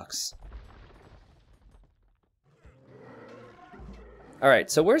no docks. Alright,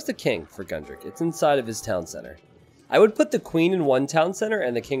 so where's the king for Gundryk? It's inside of his town center. I would put the queen in one town center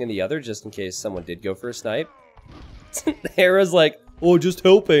and the king in the other, just in case someone did go for a snipe. Hera's like, oh, just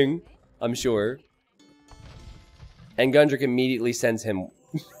helping, I'm sure. And Gundryk immediately sends him...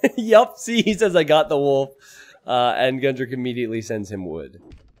 Yup, see, he says, I got the wolf. And Gundryk immediately sends him wood.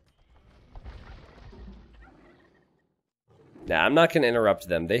 Nah, I'm not going to interrupt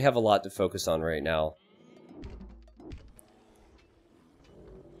them. They have a lot to focus on right now.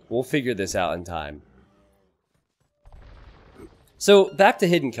 We'll figure this out in time. So, back to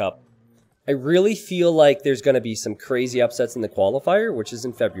Hidden Cup. I really feel like there's going to be some crazy upsets in the qualifier, which is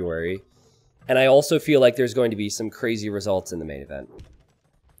in February. And I also feel like there's going to be some crazy results in the main event.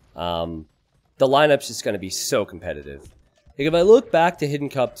 the lineup's just going to be so competitive. Like, if I look back to Hidden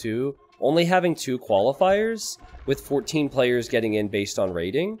Cup 2, only having 2 qualifiers with 14 players getting in based on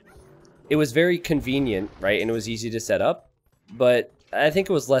rating, it was very convenient, right? And it was easy to set up. But I think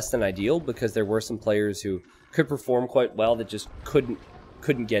it was less than ideal because there were some players who could perform quite well that just couldn't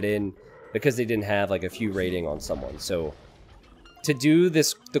get in because they didn't have like a few rating on someone. So to do the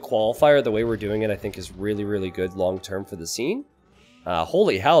qualifier the way we're doing it, I think is really, really good long term for the scene.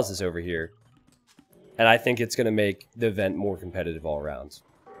 Holy houses over here. And I think it's going to make the event more competitive all around.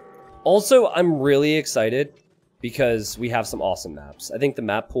 Also, I'm really excited because we have some awesome maps. I think the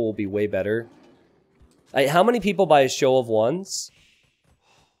map pool will be way better. How many people, by a show of ones,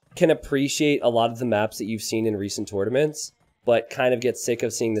 can appreciate a lot of the maps that you've seen in recent tournaments, but kind of get sick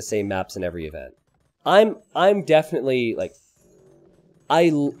of seeing the same maps in every event? I'm definitely, like,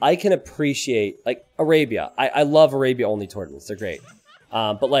 I can appreciate, like, Arabia. I love Arabia-only tournaments. They're great.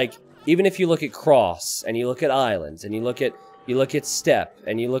 But, like, even if you look at Cross, and you look at Islands, and you look at Steppe,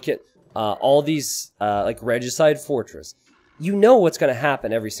 and you look at all these, like, Regicide Fortress, you know what's going to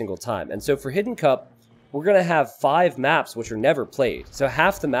happen every single time. And so for Hidden Cup, we're going to have 5 maps which are never played. So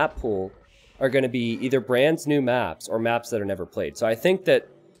half the map pool are going to be either brand new maps or maps that are never played. So I think that,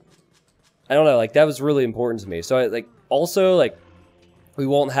 I don't know, like, that was really important to me. So, also, like, we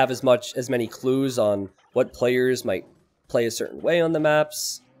won't have as many clues on what players might play a certain way on the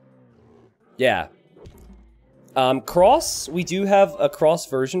maps. Yeah. Cross, we do have a Cross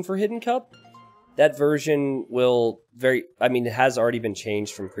version for Hidden Cup. That version will it has already been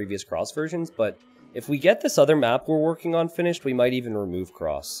changed from previous Cross versions, but if we get this other map we're working on finished, we might even remove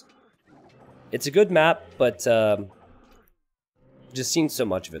Cross. It's a good map, but just seen so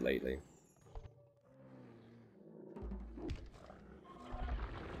much of it lately.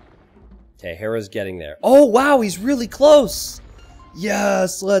 Okay, Hera's getting there. Oh, wow, he's really close!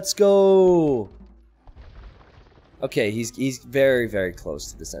 Yes, let's go! Okay, he's very, very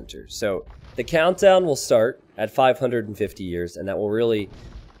close to the center. So, the countdown will start at 550 years, and that will really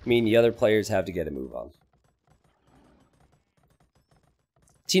mean the other players have to get a move on.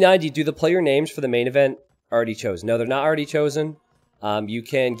 T90, do the player names for the main event already chosen? No, they're not already chosen. You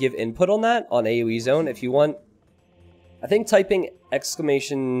can give input on that on AoE Zone if you want. I think typing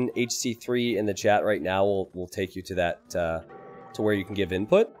exclamation HC3 in the chat right now will take you to that, to where you can give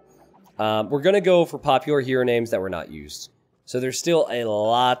input. We're going to go for popular hero names that were not used. So there's still a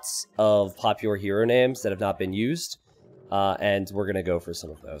lot of popular hero names that have not been used, and we're going to go for some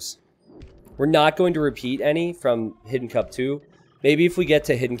of those. We're not going to repeat any from Hidden Cup 2. Maybe if we get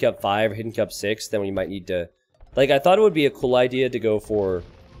to Hidden Cup 5 or Hidden Cup 6, then we might need to... Like, I thought it would be a cool idea to go for,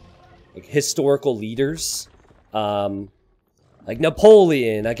 like, historical leaders. Like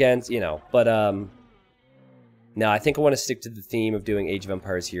Napoleon against, you know, but, no, I think I want to stick to the theme of doing Age of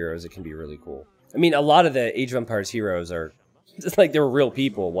Empires heroes. It can be really cool. I mean, a lot of the Age of Empires heroes are just like they were real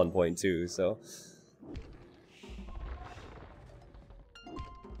people at one point too, so.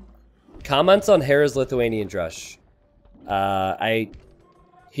 Comments on Hera's Lithuanian drush.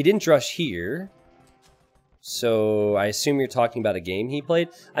 He didn't drush here, so I assume you're talking about a game he played.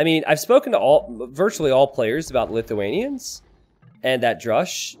 I mean, I've spoken to virtually all players about Lithuanians, and that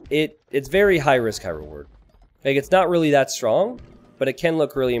drush, it's very high risk, high reward. Like, it's not really that strong, but it can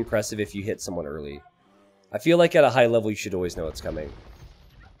look really impressive if you hit someone early. I feel like at a high level, you should always know what's coming.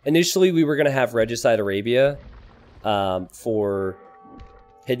 Initially, we were going to have Regicide Arabia for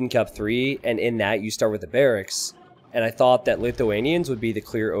Hidden Cup 3, and in that, you start with the barracks. And I thought that Lithuanians would be the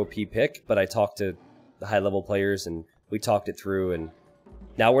clear OP pick, but I talked to the high-level players, and we talked it through, and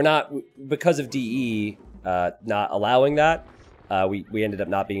now we're not, because of DE not allowing that, we ended up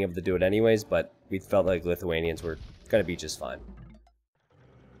not being able to do it anyways, but we felt like Lithuanians were going to be just fine.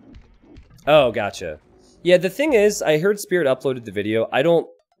 Oh, gotcha. Yeah, the thing is, I heard Spirit uploaded the video. I don't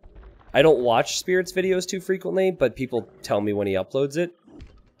watch Spirit's videos too frequently, but people tell me when he uploads it.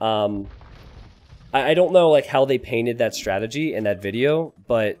 I don't know like how they painted that strategy in that video,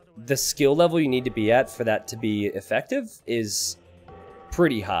 but the skill level you need to be at for that to be effective is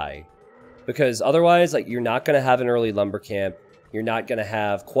pretty high. Because otherwise, like, you're not going to have an early lumber camp. You're not going to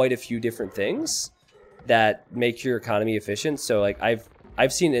have quite a few different things that make your economy efficient. So, like,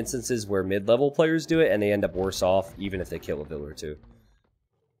 I've seen instances where mid-level players do it, and they end up worse off, even if they kill a villain or two.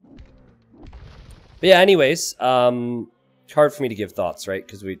 But yeah, anyways, it's hard for me to give thoughts, right?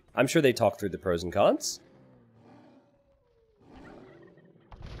 Because I'm sure they talk through the pros and cons.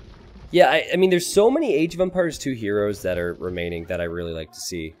 Yeah, I mean, there's so many Age of Empires 2 heroes that are remaining that I really like to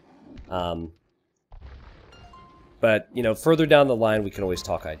see. But, you know, further down the line, we can always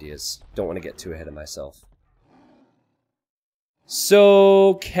talk ideas. Don't want to get too ahead of myself.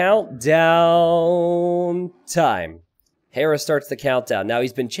 So, countdown time. Hera starts the countdown. Now,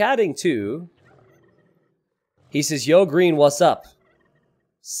 he's been chatting, too. He says, yo, Green, what's up?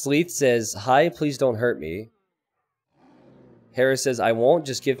 Sleeth says, hi, please don't hurt me. Hera says, I won't,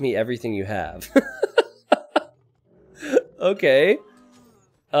 just give me everything you have. Okay.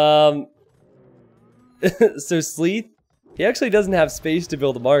 So, Sleeth, he actually doesn't have space to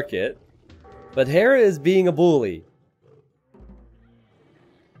build a market. But Hera is being a bully.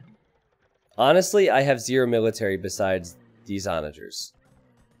 Honestly, I have 0 military besides these onagers.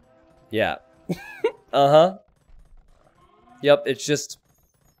 Yeah. Uh-huh. Yep, it's just...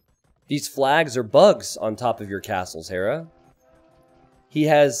 these flags are bugs on top of your castles, Hera. He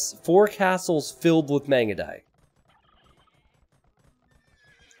has 4 castles filled with Mangadai.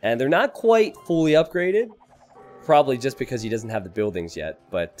 And they're not quite fully upgraded. Probably just because he doesn't have the buildings yet.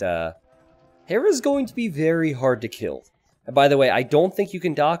 But, Hera's going to be very hard to kill. And by the way, I don't think you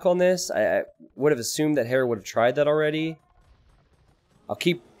can dock on this. I would have assumed that Hera would have tried that already. I'll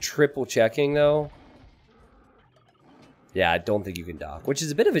keep triple checking, though. Yeah, I don't think you can dock, which is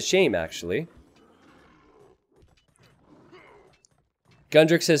a bit of a shame, actually.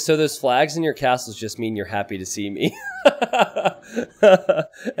 Gundrick says, so those flags in your castles just mean you're happy to see me.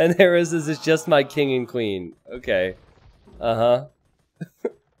 And Hera says, it's just my king and queen. Okay. Uh-huh.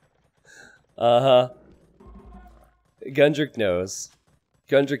 Uh-huh. Gundrick knows.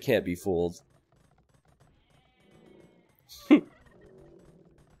 Gundrick can't be fooled.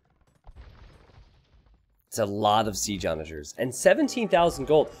 It's a lot of siege onagers. And 17,000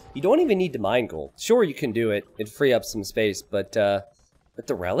 gold. You don't even need to mine gold. Sure, you can do it. It'd free up some space, but the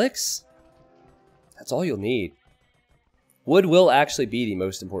relics? That's all you'll need. Wood will actually be the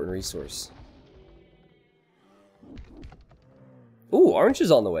most important resource. Ooh, Orange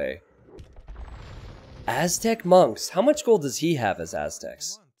is on the way. Aztec monks. How much gold does he have as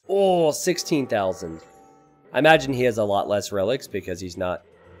Aztecs? Oh, 16,000. I imagine he has a lot less relics because he's not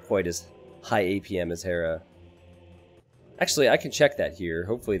quite as high APM as Hera. Actually, I can check that here.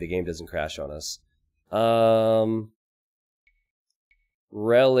 Hopefully the game doesn't crash on us.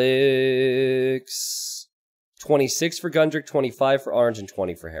 Relics. 26 for Gundrick, 25 for Orange, and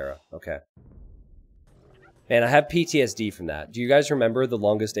 20 for Hera. Okay. Man, I have PTSD from that. Do you guys remember the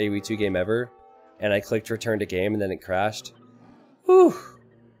longest AoE 2 game ever? And I clicked return to game and then it crashed. Whew.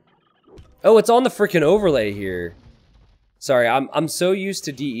 Oh, it's on the freaking overlay here. Sorry, I'm so used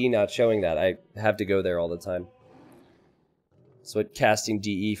to DE not showing that. I have to go there all the time. So what casting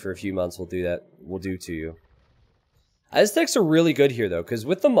DE for a few months will do to you. Aztecs are really good here though, because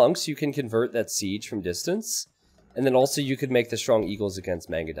with the monks you can convert that siege from distance. And then also you could make the strong eagles against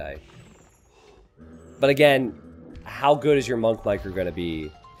Mangadai. But again, how good is your monk micro going to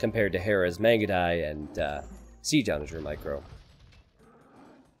be compared to Hera's Mangadai and Siege Onager micro?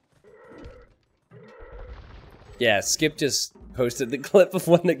 Yeah, Skip just posted the clip of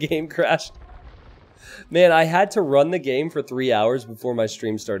when the game crashed. Man, I had to run the game for 3 hours before my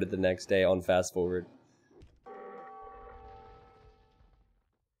stream started the next day on fast forward.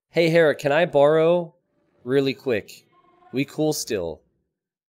 Hey Hera, can I borrow really quick? We cool still.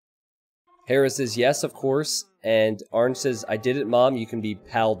 Hera says, yes, of course. And Orange says, I did it, Mom. You can be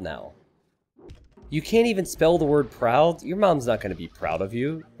proud now. You can't even spell the word proud? Your mom's not going to be proud of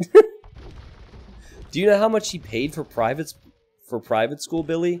you. Do you know how much she paid for private school,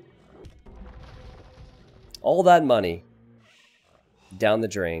 Billy? All that money. Down the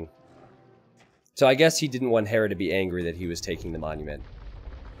drain. So I guess he didn't want Hera to be angry that he was taking the monument.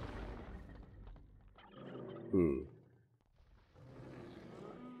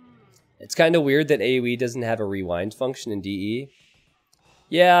 It's kind of weird that AoE doesn't have a rewind function in DE.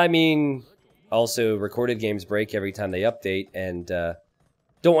 Yeah, I mean, also recorded games break every time they update, and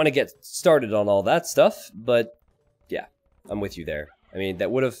don't want to get started on all that stuff, but yeah, I'm with you there. I mean, that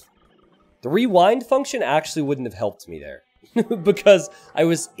would have... The rewind function actually wouldn't have helped me there. Because I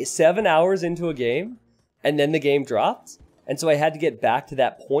was 7 hours into a game, and then the game dropped, and so I had to get back to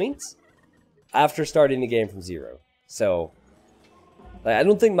that point after starting the game from 0. So... I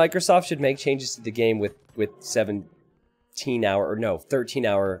don't think Microsoft should make changes to the game with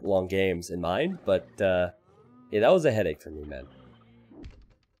 13-hour long games in mind, but yeah, that was a headache for me, man.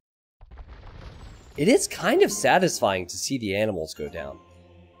 It is kind of satisfying to see the animals go down.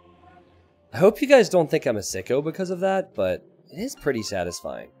 I hope you guys don't think I'm a sicko because of that, but it is pretty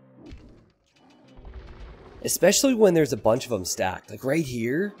satisfying. Especially when there's a bunch of them stacked. Like right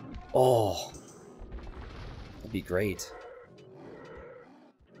here. Oh, that'd be great.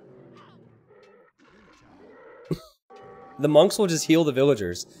 The monks will just heal the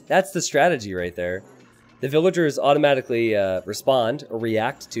villagers. That's the strategy right there. The villagers automatically respond or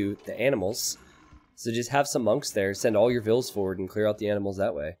react to the animals. So just have some monks there, send all your vills forward and clear out the animals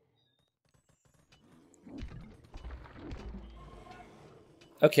that way.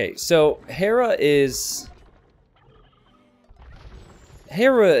 Okay, so he's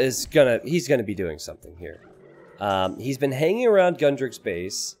gonna be doing something here. He's been hanging around Gundrik's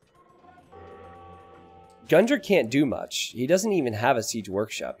base. Gundrik can't do much. He doesn't even have a siege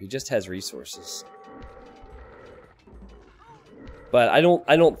workshop. He just has resources. But I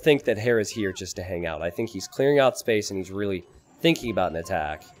don't think that Hera's here just to hang out. I think he's clearing out space and he's really thinking about an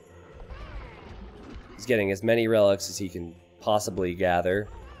attack. He's getting as many relics as he can possibly gather.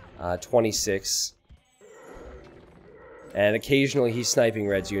 26. And occasionally he's sniping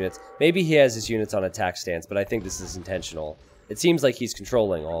Red's units. Maybe he has his units on attack stance, but I think this is intentional. It seems like he's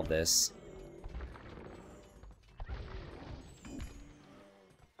controlling all of this.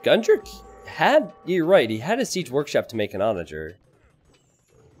 Gundrik had... You're right, he had a siege workshop to make an onager.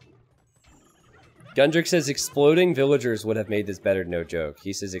 Gundrik says exploding villagers would have made this better, no joke.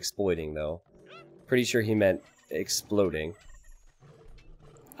 He says exploiting, though. Pretty sure he meant exploding.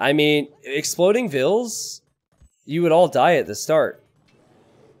 I mean, exploding vills, you would all die at the start.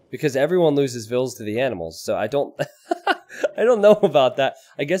 Because everyone loses vills to the animals, so I don't... I don't know about that.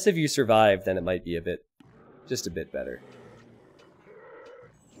 I guess if you survive, then it might be a bit... just a bit better.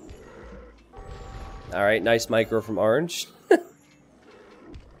 Alright, nice micro from Orange.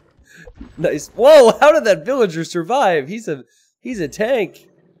 Nice. Whoa, how did that villager survive? He's a tank.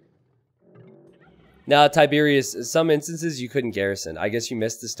 Now, Tiberius, some instances you couldn't garrison. I guess you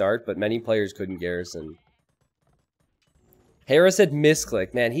missed the start, but many players couldn't garrison. Hera said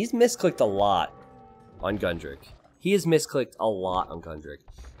misclick. Man, he's misclicked a lot on Gundrik. He has misclicked a lot on Gundrik.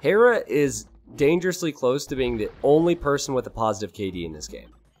 Hera is dangerously close to being the only person with a positive KD in this game.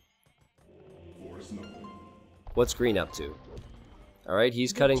 What's green up to? Alright,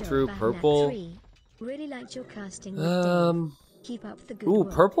 he's cutting through purple. Really liked your casting. Keep up the good ooh,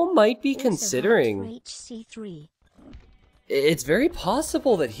 work. purple might be Also considering. HC3. It's very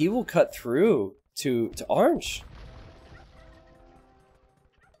possible that he will cut through to orange.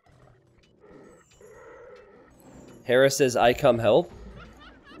 Hera says, I come help.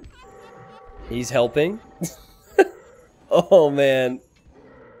 He's helping. Oh, man.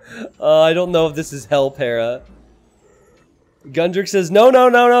 I don't know if this is help, Hera. Gundrik says, no, no,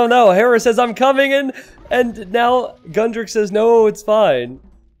 no, no, no. Hera says, I'm coming in. And now Gundrik says, no, it's fine.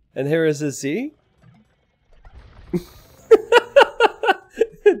 And Hera says, see?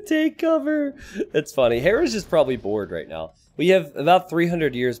 Take cover. It's funny. Hera's just probably bored right now. We have about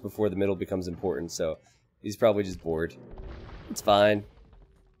 300 years before the middle becomes important, so he's probably just bored. It's fine.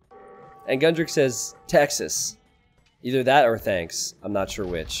 And Gundrik says, Texas. Either that or thanks. I'm not sure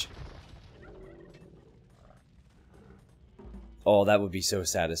which. Oh, that would be so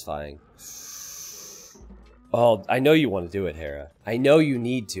satisfying. Oh, I know you want to do it, Hera. I know you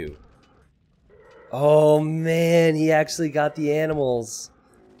need to. Oh, man, he actually got the animals.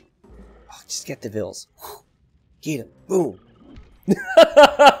 Oh, just get the vills. Get him. Boom.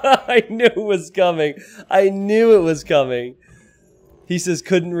 I knew it was coming. I knew it was coming. He says,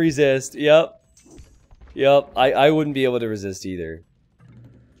 couldn't resist. Yep. Yep, I wouldn't be able to resist either.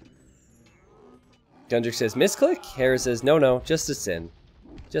 Gundrik says, misclick? Hera says, no, no, just a sin.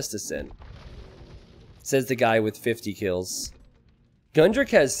 Just a sin. Says the guy with 50 kills. Gundrik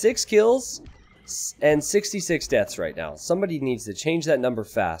has 6 kills and 66 deaths right now. Somebody needs to change that number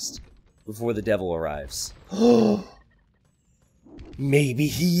fast before the devil arrives. Maybe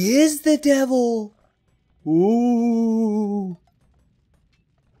he is the devil. Ooh.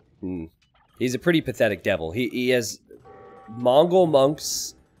 He's a pretty pathetic devil. He has Mongol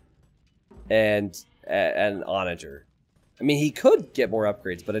monks and an onager. I mean, he could get more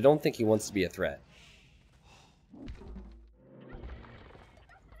upgrades, but I don't think he wants to be a threat.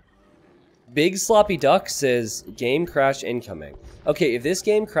 Big Sloppy Duck says, game crash incoming. Okay, if this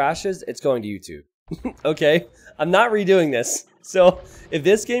game crashes, it's going to YouTube. Okay? I'm not redoing this. So, if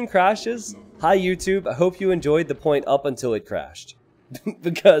this game crashes, hi YouTube, I hope you enjoyed the point up until it crashed.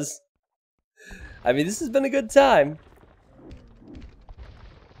 Because, I mean, this has been a good time.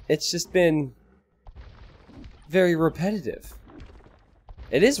 It's just been very repetitive.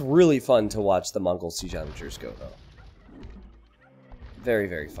 It is really fun to watch the Mongol siege onagers go, though. Very,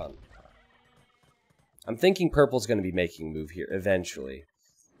 very fun. I'm thinking purple's going to be making a move here, eventually.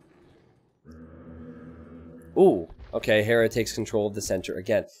 Ooh, okay, Hera takes control of the center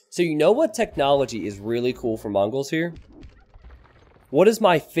again. So you know what technology is really cool for Mongols here? What is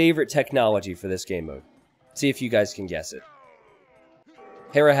my favorite technology for this game mode? See if you guys can guess it.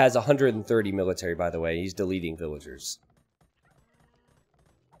 Hera has 130 military, by the way. He's deleting villagers.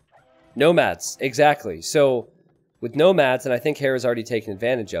 Nomads, exactly. So, with nomads, and I think Hera's already taken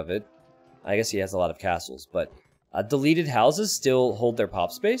advantage of it. I guess he has a lot of castles, but deleted houses still hold their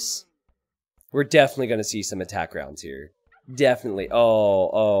pop space. We're definitely going to see some attack rounds here. Definitely.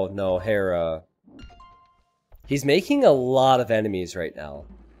 Oh no, Hera. He's making a lot of enemies right now.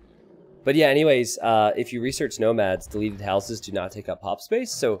 But yeah, anyways, if you research nomads, deleted houses do not take up pop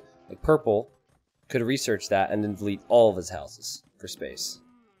space. So, like purple could research that and then delete all of his houses for space.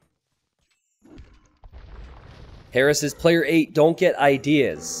 Hera says, player 8, don't get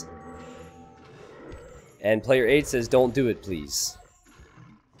ideas. And player 8 says, don't do it, please.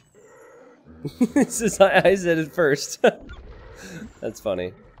 This is, I said it first. That's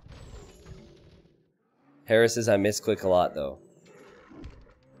funny. Hera says, I misclick a lot, though.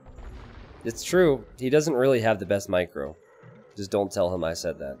 It's true. He doesn't really have the best micro. Just don't tell him I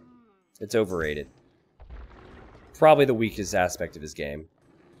said that. It's overrated. Probably the weakest aspect of his game.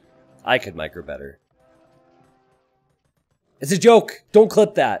 I could micro better. It's a joke! Don't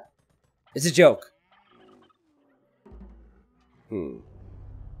clip that! It's a joke.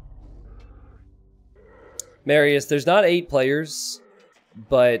 Marius, there's not 8 players,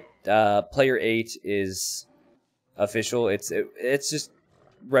 but player 8 is official. It's just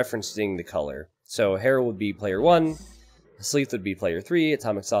referencing the color. So Hera would be player 1, Sleeth would be player 3,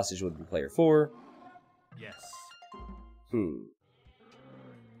 Atomic Sausage would be player 4. Yes.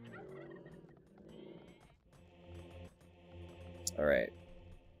 Alright.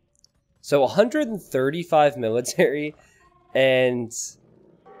 So 135 military, and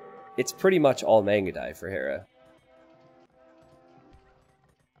it's pretty much all Mangudai for Hera.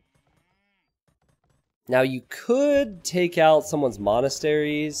 Now you could take out someone's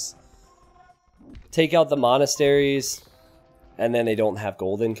monasteries, take out the monasteries, and then they don't have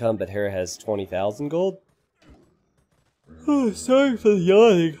gold income, but Hera has 20,000 gold. Oh, sorry for the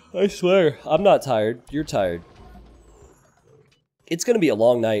yawning, I swear. I'm not tired, you're tired. It's gonna be a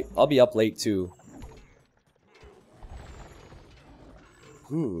long night. I'll be up late too.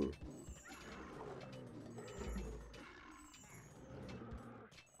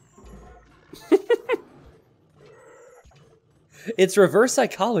 It's reverse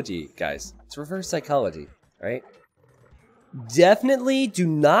psychology, guys. It's reverse psychology, right? Definitely do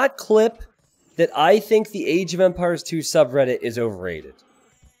not clip that I think the Age of Empires 2 subreddit is overrated.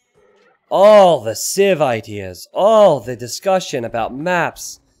 All the Civ ideas, all the discussion about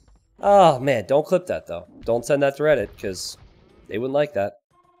maps. Oh man, don't clip that though. Don't send that to Reddit, because they wouldn't like that.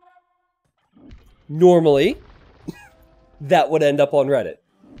 Normally, that would end up on Reddit.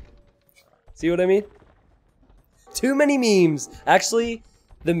 See what I mean? Too many memes. Actually,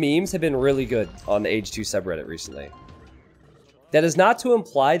 the memes have been really good on the Age 2 subreddit recently. That is not to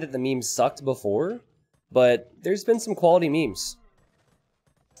imply that the memes sucked before, but there's been some quality memes.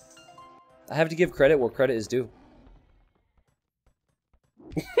 I have to give credit where credit is due.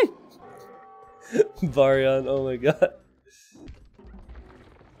 Varian, oh my god.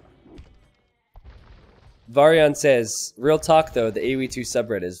 Varian says, real talk though, the AoE2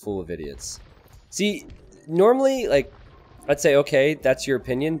 subreddit is full of idiots. See, normally, like, I'd say, okay, that's your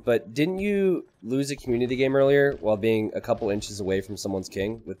opinion, but didn't you lose a community game earlier while being a couple inches away from someone's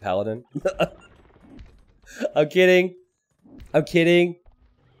king with Paladin? I'm kidding. I'm kidding.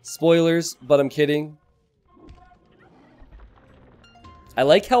 Spoilers, but I'm kidding. I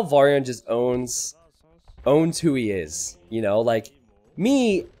like how Varian just owns who he is. You know, like,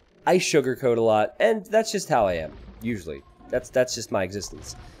 me, I sugarcoat a lot, and that's just how I am, usually. That's just my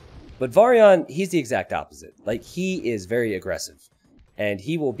existence. But Varian, he's the exact opposite. Like, he is very aggressive. And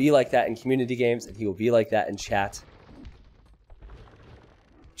he will be like that in community games, and he will be like that in chat.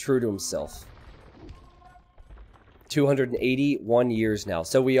 True to himself. 281 years now.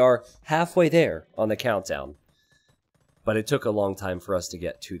 So we are halfway there on the countdown. But it took a long time for us to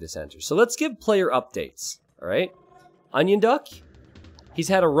get to the center. So let's give player updates. Alright? Onion Duck, he's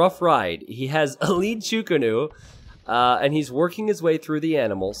had a rough ride. He has a lead Chukunu, and he's working his way through the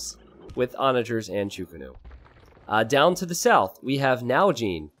animals with onagers and Chukunu. Down to the south, we have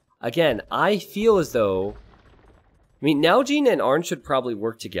Nalgene. Again, I feel as though... I mean, Nalgene and Arn should probably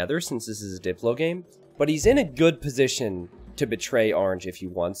work together since this is a Diplo game. But he's in a good position to betray Orange if he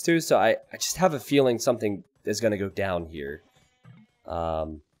wants to, so I just have a feeling something is going to go down here.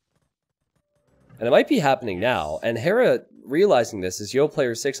 And it might be happening now. And Hera, realizing this, is, yo,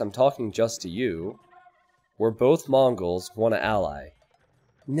 player 6, I'm talking just to you. We're both Mongols, want to ally.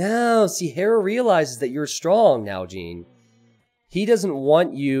 No, see, Hera realizes that you're strong now, Gene. He doesn't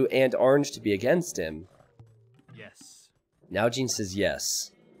want you and Orange to be against him. Yes. Nalgene says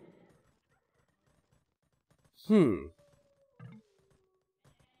yes.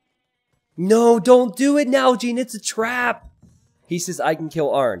 No, don't do it, Nalgene. It's a trap. He says, I can kill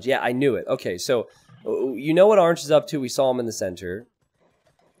Orange. Yeah, I knew it. Okay, so you know what Orange is up to. We saw him in the center.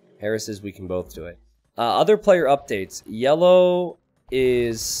 Harris says we can both do it. Other player updates. Yellow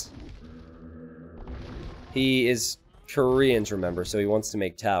is... He is Koreans, remember, so he wants to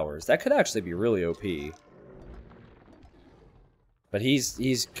make towers. That could actually be really OP. But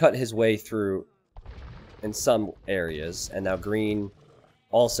he's cut his way through in some areas, and now green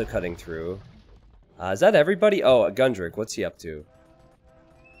also cutting through. Is that everybody? Oh, Gundrick, what's he up to?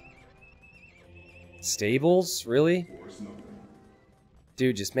 Stables? Really?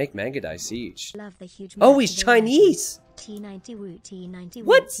 Dude, just make Mangadai Siege. Love the huge Oh, he's Chinese! T90 woo, T90 woo,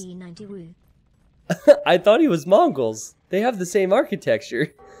 What? T90 woo. I thought he was Mongols. They have the same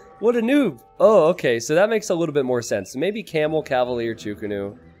architecture. What a noob. Oh, okay, so that makes a little bit more sense. So maybe Camel, Cavalier,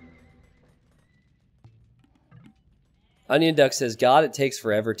 Chukunu. Onion Duck says, God, it takes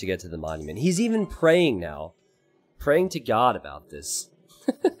forever to get to the monument. He's even praying now. Praying to God about this.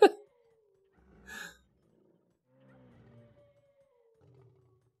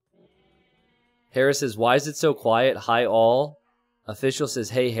 Hera says, why is it so quiet? Hi, all. Official says,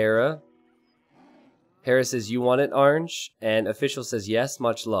 hey, Hera. Hera says, you want it, Orange? And Official says, yes,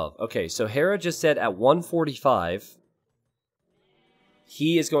 much love. Okay, so Hera just said at 1:45,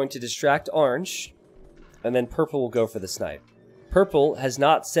 he is going to distract Orange, and then Purple will go for the snipe. Purple has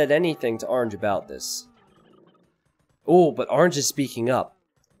not said anything to Orange about this. Oh, but Orange is speaking up.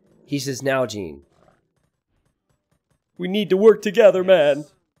 He says, Nalgene, we need to work together, man.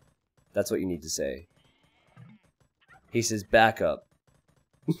 That's what you need to say. He says, back up.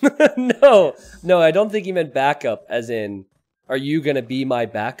 No, I don't think he meant backup as in, are you gonna be my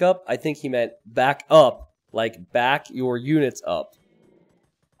backup? I think he meant back up, like back your units up.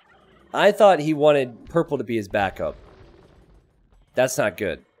 I thought he wanted Purple to be his backup. That's not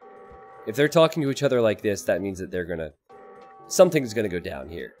good. If they're talking to each other like this, that means that they're gonna... Something's gonna go down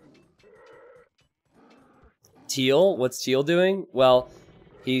here. Teal? What's Teal doing? Well,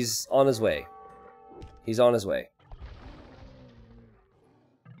 he's on his way. He's on his way.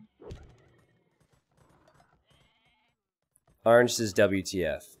 Orange says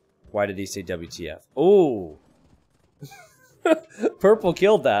WTF. Why did he say WTF? Oh! Purple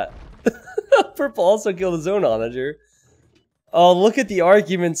killed that. Purple also killed his own onager. Oh, look at the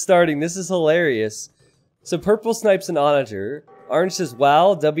argument starting. This is hilarious. So Purple snipes an onager. Orange says,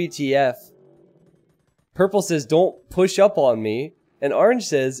 wow, WTF. Purple says, don't push up on me. And Orange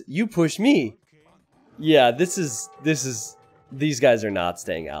says, you push me. Yeah, these guys are not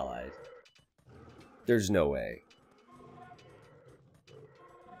staying allied. There's no way.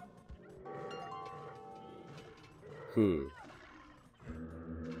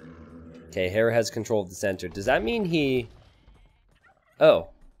 Okay, Hera has control of the center. Does that mean he... Oh.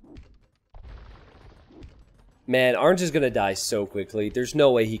 Man, Orange is gonna die so quickly. There's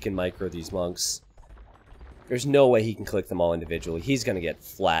no way he can micro these monks. There's no way he can click them all individually. He's gonna get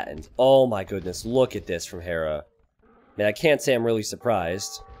flattened. Oh my goodness, look at this from Hera. Man, I can't say I'm really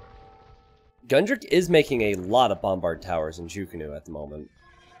surprised. Gundrick is making a lot of bombard towers in Chukunu at the moment.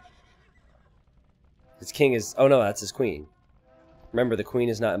 His king is... Oh no, that's his queen. Remember, the queen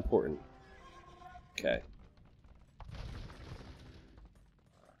is not important. Okay.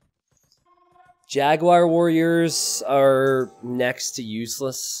 Jaguar warriors are next to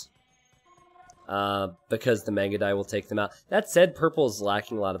useless. Because the Mangadai will take them out. That said, Purple is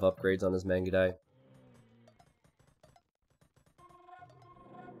lacking a lot of upgrades on his Mangadai.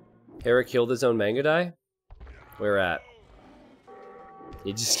 Hera killed his own Mangadai? Where at?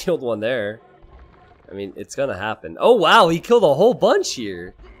 He just killed one there. I mean, it's gonna happen. Oh, wow, he killed a whole bunch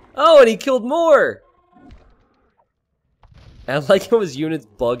here. Oh, and he killed more. I like how his units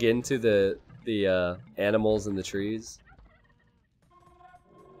bug into the animals in the trees.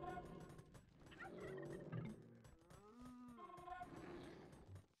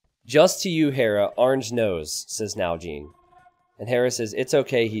 Just to you, Hera, Orange knows, says Nalgene. And Hera says, it's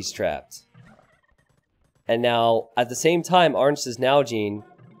okay, he's trapped. And now, at the same time, Orange says, Nalgene,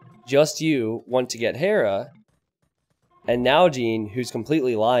 just you want to get Hera. And Nalgene, who's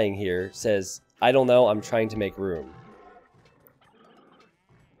completely lying here, says, I don't know, I'm trying to make room.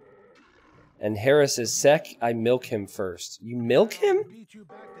 And Hera says, Sek, I milk him first. You milk him?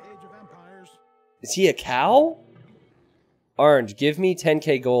 Is he a cow? Orange, give me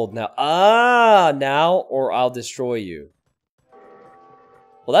 10k gold now. Ah, now or I'll destroy you.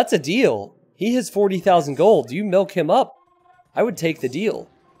 Well, that's a deal. He has 40,000 gold. Do you milk him up? I would take the deal.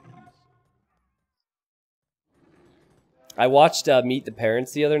 I watched Meet the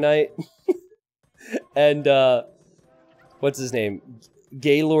Parents the other night. And, what's his name?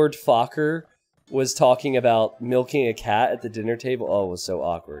 Gaylord Fokker was talking about milking a cat at the dinner table. Oh, it was so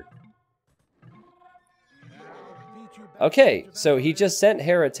awkward. Okay, so he just sent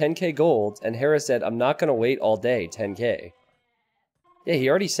Hera 10k gold, and Hera said, I'm not gonna wait all day, 10k. Yeah, he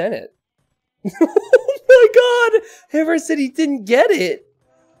already sent it. Oh my god! Hera said he didn't get it!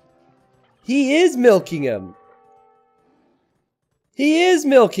 He is milking him! He is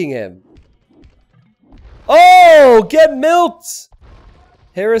milking him! Oh! Get milked!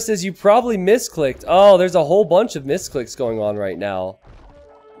 Hera says you probably misclicked. Oh, there's a whole bunch of misclicks going on right now.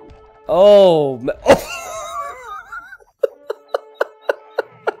 Oh! Oh.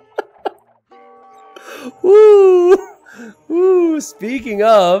 Woo! Woo! Speaking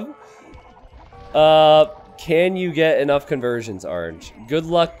of, can you get enough conversions, Orange? Good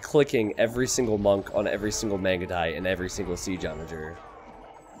luck clicking every single monk on every single Mangadai and every single siege onager.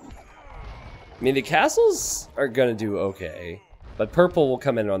 I mean, the castles are gonna do okay, but purple will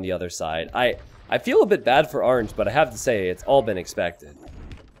come in on the other side. I feel a bit bad for orange, but I have to say, it's all been expected.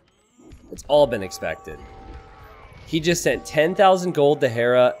 It's all been expected. He just sent 10,000 gold to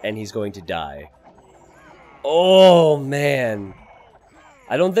Hera, and he's going to die. Oh, man.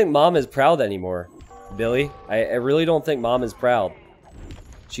 I don't think Mom is proud anymore, Billy. I really don't think Mom is proud.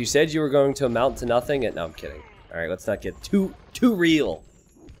 She said you were going to amount to nothing, and no, I'm kidding. Alright, let's not get too real.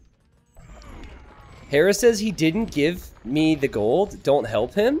 Hera says he didn't give me the gold. Don't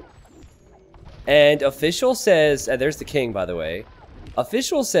help him. And Official says, and there's the king, by the way.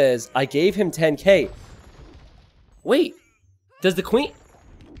 Official says, I gave him 10k. Wait, does the queen...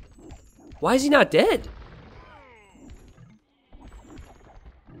 Why is he not dead?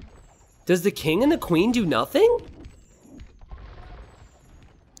 Does the king and the queen do nothing?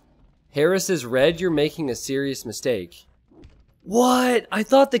 Hera says, Red, you're making a serious mistake. What? I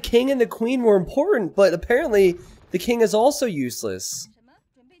thought the king and the queen were important, but apparently the king is also useless.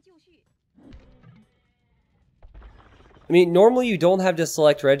 I mean, normally you don't have to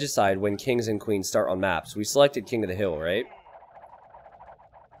select Regicide when kings and queens start on maps. We selected King of the Hill, right?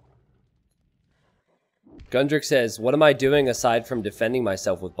 Gundrick says, what am I doing aside from defending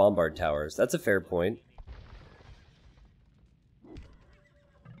myself with bombard towers? That's a fair point.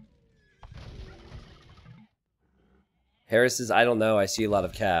 Hera says, I don't know, I see a lot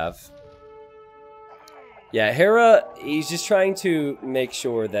of Cav. Yeah, Hera, he's just trying to make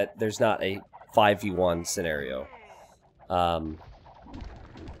sure that there's not a 5v1 scenario.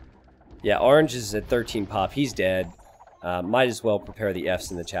 Yeah, Orange is at 13 pop, he's dead. Might as well prepare the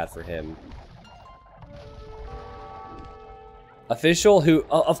Fs in the chat for him. Official, who,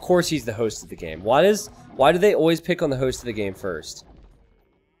 of course he's the host of the game. Why do they always pick on the host of the game first?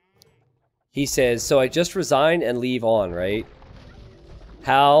 He says, so I just resign and leave on, right?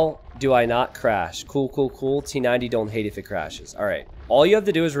 How do I not crash? Cool, cool, cool. T90 don't hate if it crashes. Alright. All you have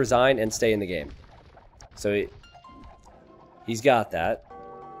to do is resign and stay in the game. So he's got that.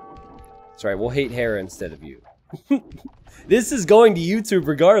 That's right, we'll hate Hera instead of you. This is going to YouTube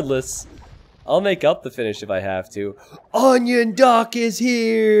regardless. I'll make up the finish if I have to. Onion Duck is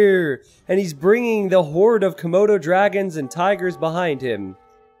here! And he's bringing the horde of Komodo dragons and tigers behind him.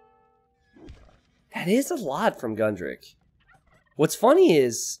 That is a lot from Gundrick. What's funny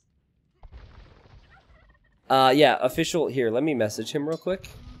is... yeah, Official... Here, let me message him real quick.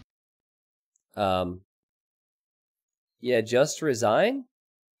 Yeah, just resign.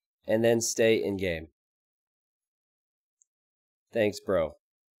 And then stay in-game. Thanks, bro.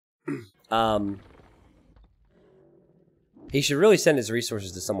 He should really send his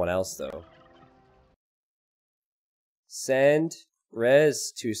resources to someone else, though. Send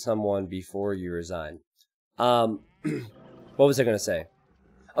res to someone before you resign. What was I going to say?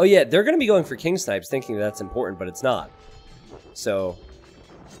 Oh, yeah, they're going to be going for King Snipes, thinking that's important, but it's not. So...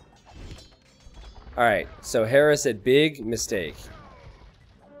 Alright, so Hera said big mistake.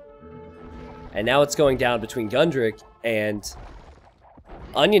 And now it's going down between Gundrick and...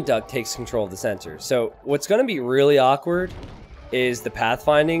 Onion Duck takes control of the center. So what's going to be really awkward is the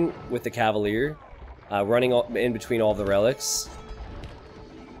pathfinding with the Cavalier running in between all the relics.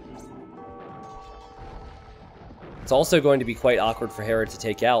 It's also going to be quite awkward for Hera to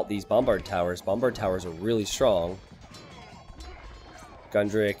take out these bombard towers. Bombard towers are really strong.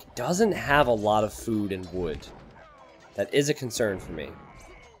 Gundrick doesn't have a lot of food and wood. That is a concern for me.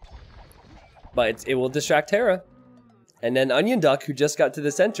 But it will distract Hera. And then Onion Duck, who just got to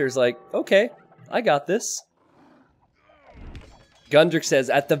the center, is like, okay, I got this. Gundrick says,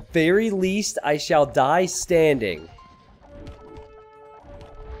 at the very least, I shall die standing.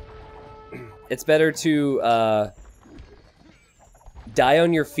 It's better to Die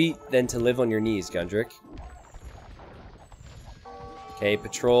on your feet than to live on your knees, Gundrick. Okay,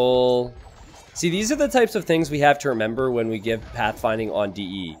 patrol. See, these are the types of things we have to remember when we give pathfinding on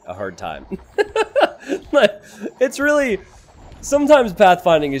DE a hard time. Like, it's really... Sometimes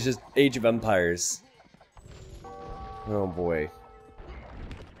pathfinding is just Age of Empires. Oh boy.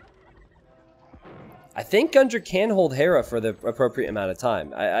 I think Gundrick can hold Hera for the appropriate amount of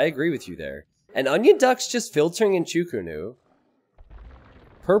time. I agree with you there. And Onion Duck's just filtering in Chukunu.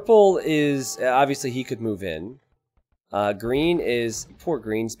 Purple is... Obviously, he could move in. Green is... Poor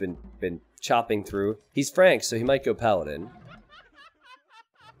Green's been chopping through. He's Frank, so he might go Paladin.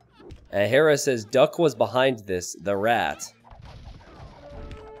 And Hera says, Duck was behind this, the rat.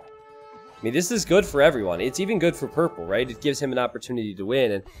 I mean, this is good for everyone. It's even good for Purple, right? It gives him an opportunity to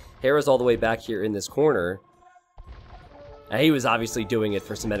win, and Hera's all the way back here in this corner. Now, he was obviously doing it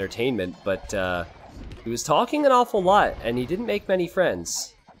for some entertainment, but he was talking an awful lot, and he didn't make many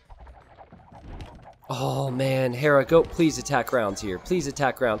friends. Oh, man. Hera, go. Please attack rounds here. Please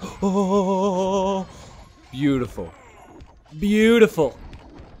attack rounds. Oh, beautiful. Beautiful.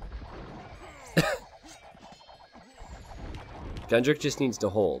 Gundrick just needs to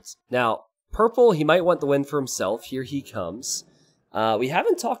hold. Now, Purple, he might want the win for himself. Here he comes. We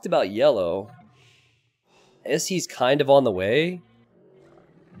haven't talked about Yellow. I guess he's kind of on the way,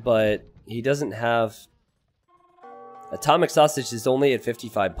 but he doesn't have... Atomic Sausage is only at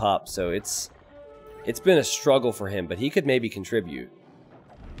 55 pop, so it's been a struggle for him, but he could maybe contribute.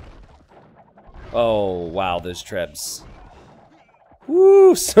 Oh, wow, those Trebs.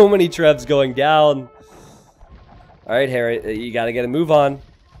 Woo, so many Trebs going down. Alright, Harry, you gotta get a move on.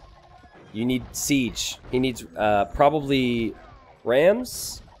 You need Siege. He needs probably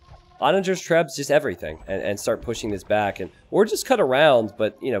Rams, Onagers, Trebs, just everything. And start pushing this back. Or just cut around,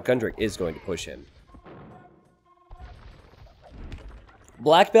 but, you know, Gundrick is going to push him.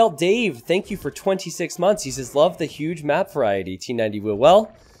 Black Belt Dave, thank you for 26 months. He says, love the huge map variety, T90 Will.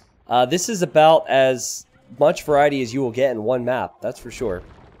 Well, this is about as much variety as you will get in one map, that's for sure.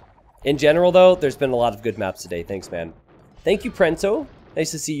 In general, though, there's been a lot of good maps today. Thanks, man. Thank you, Prento.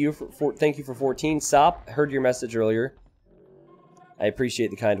 Nice to see you. Thank you for 14. Sop, heard your message earlier. I appreciate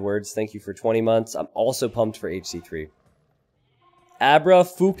the kind words. Thank you for 20 months. I'm also pumped for HC3. Abra,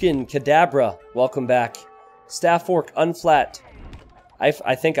 Fukin, Kadabra, welcome back. Staff Fork, Unflat.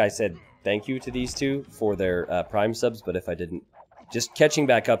 I think I said thank you to these two for their Prime subs, but if I didn't, just catching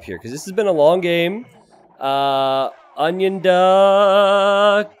back up here, because this has been a long game. Onion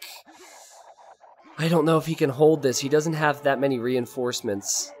Duck. I don't know if he can hold this. He doesn't have that many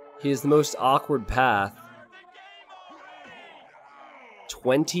reinforcements. He has the most awkward path.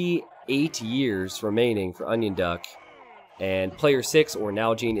 28 years remaining for Onion Duck. And player 6, or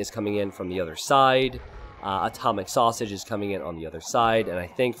Nalgene, is coming in from the other side. Atomic Sausage is coming in on the other side. And I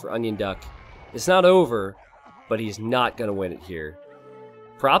think for Onion Duck, it's not over, but he's not going to win it here.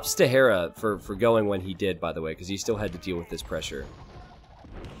 Props to Hera for going when he did, by the way, because he still had to deal with this pressure.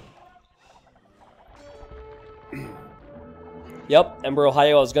 Yep, Ember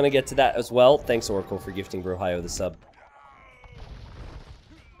Ohio, I was going to get to that as well. Thanks, Oracle, for gifting Bro Ohio the sub.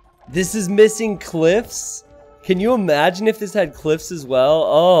 This is missing cliffs? Can you imagine if this had cliffs as well?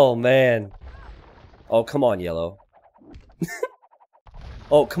 Oh, man. Oh, come on, Yellow.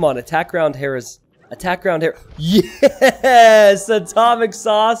 Oh, come on, attack round Hera's... Attack round Hera... Yes! Atomic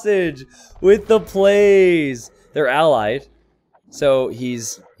Sausage with the plays. They're allied. So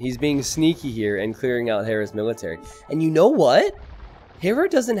he's being sneaky here and clearing out Hera's military. And you know what? Hera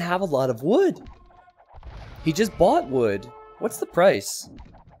doesn't have a lot of wood. He just bought wood. What's the price?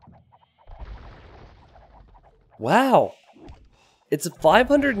 Wow. It's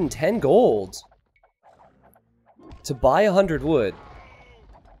 510 gold to buy 100 wood.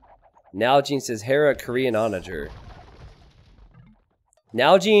 Nalgene says Hera Korean Onager.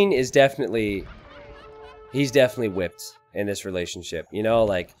 Nalgene is definitely... He's definitely whipped in this relationship. You know,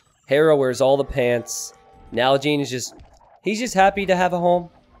 like, Hera wears all the pants. Nalgene is just... He's just happy to have a home.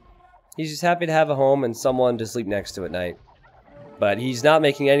 He's just happy to have a home and someone to sleep next to at night. But he's not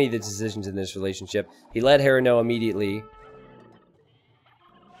making any of the decisions in this relationship. He let Hera know immediately.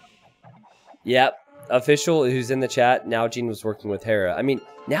 Yep. Official who's in the chat, Nalgene was working with Hera. I mean,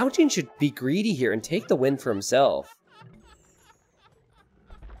 Nalgene should be greedy here and take the win for himself.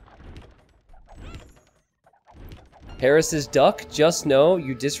 Hera says, Duck, just know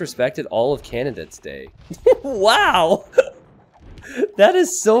you disrespected all of Canada's Day. Wow! That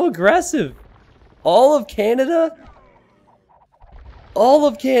is so aggressive. All of Canada? All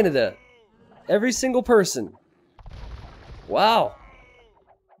of Canada. Every single person. Wow.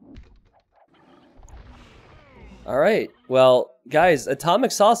 Alright, well, Guys,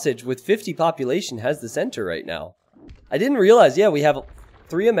 Atomic Sausage with 50 population has the center right now. I didn't realize, yeah, we have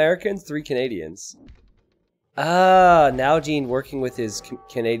 3 Americans, 3 Canadians. Ah, Nalgene working with his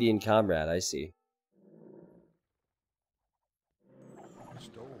Canadian comrade, I see.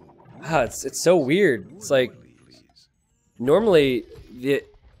 Ah, it's so weird. It's like, normally, the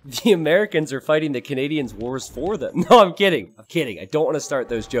Americans are fighting the Canadians' wars for them. No, I'm kidding. I'm kidding. I don't want to start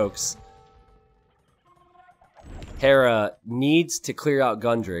those jokes. Hera needs to clear out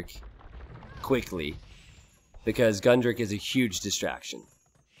Gundrick quickly, because Gundrick is a huge distraction.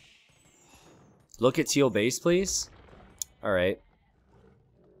 Look at teal base, please. Alright.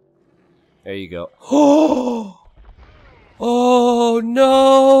 There you go. Oh,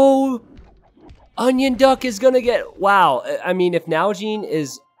 no! Onion Duck is gonna get... Wow. I mean, if Nalgene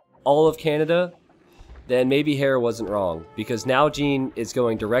is all of Canada, then maybe Hera wasn't wrong, because Nalgene is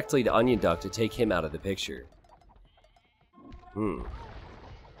going directly to Onion Duck to take him out of the picture.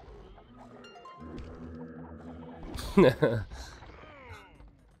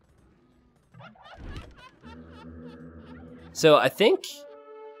 So I think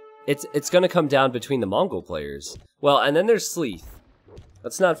it's gonna come down between the Mongol players. Well, and then there's Sleeth.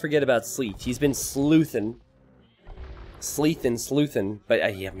 Let's not forget about Sleeth. He's been sleuthin'.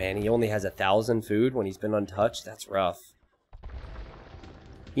 But yeah, man, he only has 1,000 food when he's been untouched. That's rough.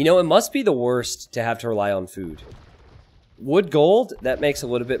 You know, it must be the worst to have to rely on food. Wood gold, that makes a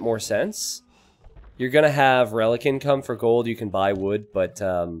little bit more sense. You're gonna have relic income for gold, you can buy wood, but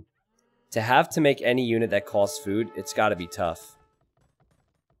to have to make any unit that costs food, it's gotta be tough.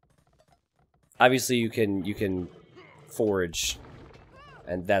 Obviously you can forage,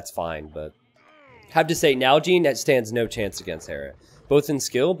 and that's fine, but I have to say, Nalgene stands no chance against Hera. Both in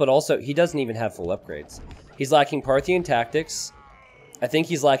skill, but also, he doesn't even have full upgrades. He's lacking Parthian tactics, I think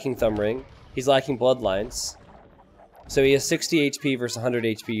he's lacking Thumb Ring, he's lacking Bloodlines. So he has 60 HP versus 100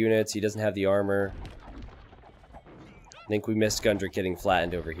 HP units. He doesn't have the armor. I think we missed Gundrick getting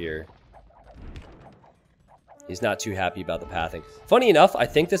flattened over here. He's not too happy about the pathing. Funny enough, I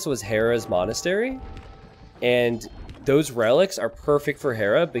think this was Hera's monastery. And those relics are perfect for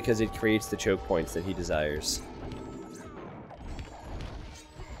Hera because it creates the choke points that he desires.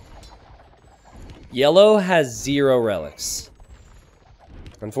 Yellow has 0 relics.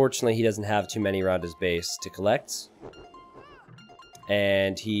 Unfortunately, he doesn't have too many around his base to collect.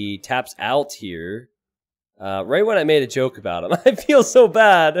 And he taps out here. Right when I made a joke about him. I feel so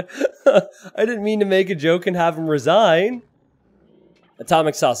bad. I didn't mean to make a joke and have him resign.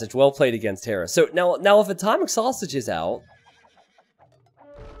 Atomic Sausage, well played against Hera. So now if Atomic Sausage is out,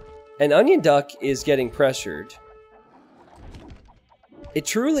 and Onion Duck is getting pressured, it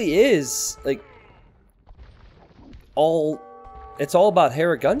truly is, like, it's all about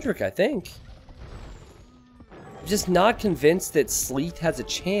Hera Gundrick, I think. I'm just not convinced that Sleeth has a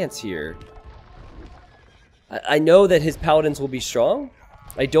chance here. I know that his paladins will be strong.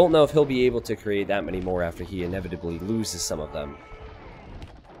 I don't know if he'll be able to create that many more after he inevitably loses some of them.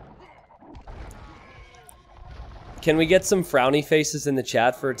 Can we get some frowny faces in the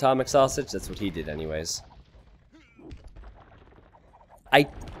chat for Atomic Sausage? That's what he did anyways.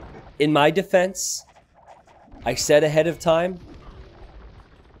 In my defense, I said ahead of time,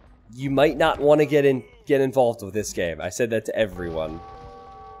 you might not want to get involved with this game. I said that to everyone.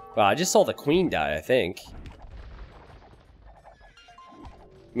 Wow, I just saw the queen die, I think.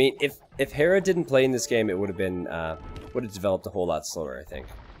 I mean, if Hera didn't play in this game, it would have been would have developed a whole lot slower, I think.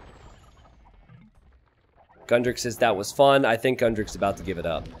 Gundrick says that was fun. I think Gundrick's about to give it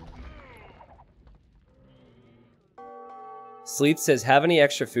up. Sleeth says, have any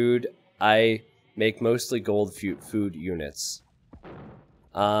extra food? I make mostly gold food units.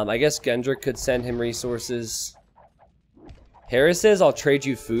 I guess Gundrick could send him resources. Hera says, I'll trade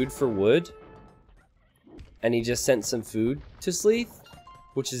you food for wood. And he just sent some food to Sleeth,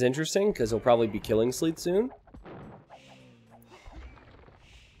 which is interesting, because he'll probably be killing Sleeth soon.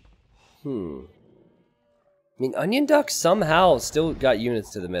 I mean, Onion Duck somehow still got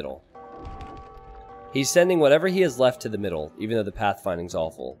units to the middle. He's sending whatever he has left to the middle, even though the pathfinding's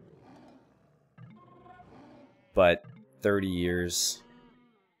awful. But 30 years.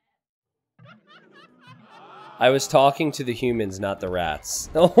 I was talking to the humans, not the rats.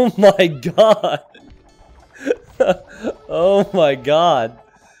 Oh my god! Oh my god.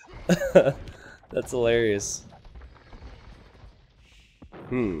 That's hilarious.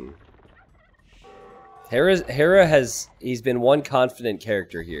 He's been one confident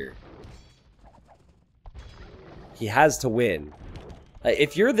character here. He has to win.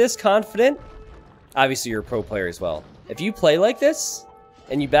 If you're this confident, obviously you're a pro player as well. If you play like this,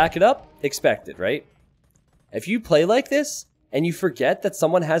 and you back it up, expect it, right? If you play like this, and you forget that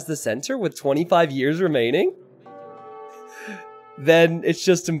someone has the center with 25 years remaining, then it's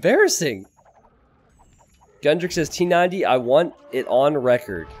just embarrassing. Gundrick says, T90, I want it on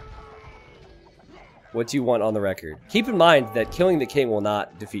record. What do you want on the record? Keep in mind that killing the king will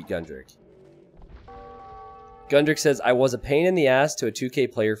not defeat Gundrick. Gundrick says, I was a pain in the ass to a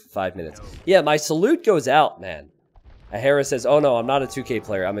 2K player for 5 minutes. Yeah, my salute goes out, man. Ahara says, oh no, I'm not a 2K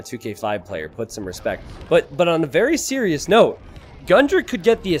player. I'm a 2K5 player. Put some respect. But on a very serious note, Gundrick could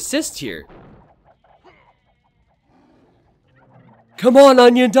get the assist here. Come on,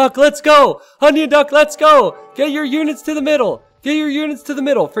 Onion Duck, let's go! Onion Duck, let's go! Get your units to the middle! Get your units to the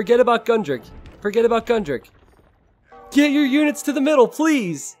middle! Forget about Gundrick. Forget about Gundrick. Get your units to the middle,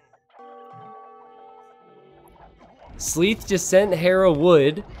 please! Sleeth just sent Hera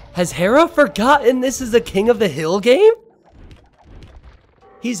wood. Has Hera forgotten this is a King of the Hill game?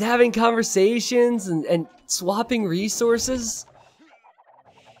 He's having conversations and swapping resources.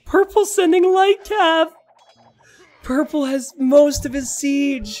 Purple sending light cav. Purple has most of his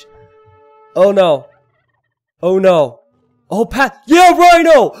siege. Oh no. Oh no. Oh, Pat. Yeah,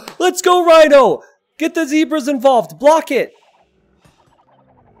 Rhino. Let's go, Rhino. Get the zebras involved. Block it.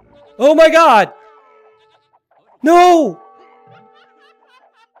 Oh my god. No!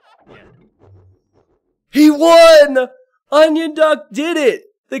 He won! Onion Duck did it!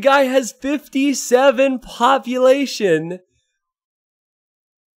 The guy has 57 population.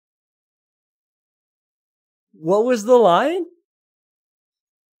 What was the line?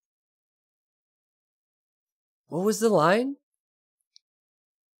 What was the line?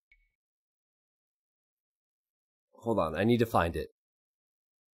 Hold on, I need to find it.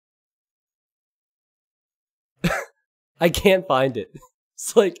 I can't find it.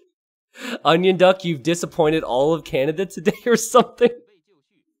 It's like, Onion Duck, you've disappointed all of Canada today or something.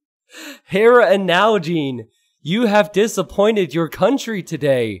 Hera and Nalgene, you have disappointed your country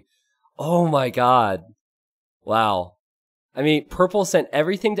today. Oh my god. Wow. I mean, Purple sent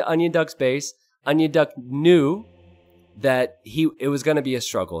everything to Onion Duck's base. Onion Duck knew that it was going to be a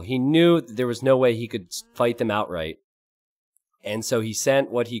struggle. He knew that there was no way he could fight them outright. And so he sent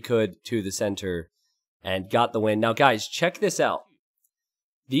what he could to the center and got the win. Now, guys, check this out.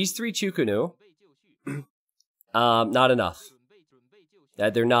 These 3 Chukunu, not enough.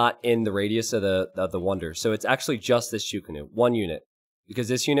 They're not in the radius of the wonder. So it's actually just this Chukunu, 1 unit. Because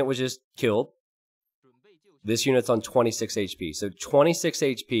this unit was just killed. This unit's on 26 HP. So 26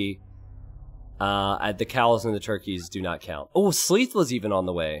 HP, the cows and the turkeys do not count. Oh, Sleeth was even on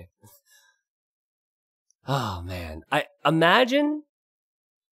the way. Oh, man. Imagine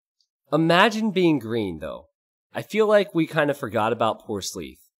being green, though. I feel like we kind of forgot about poor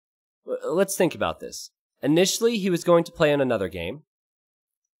Sleeth. Let's think about this. Initially, he was going to play in another game.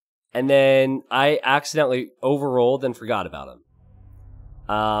 And then I accidentally overrolled and forgot about him.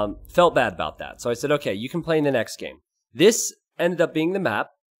 Felt bad about that. So I said, okay, you can play in the next game. This ended up being the map.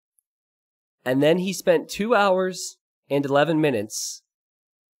 And then he spent 2 hours and 11 minutes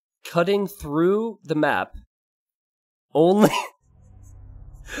cutting through the map only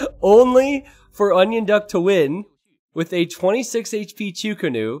for Onion Duck to win with a 26 HP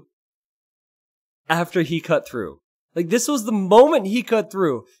Chukunu after he cut through. Like, this was the moment he cut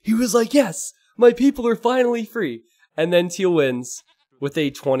through. He was like, yes, my people are finally free. And then Teal wins with a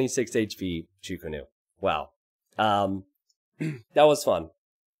 26 HP Chukunu. Wow. That was fun.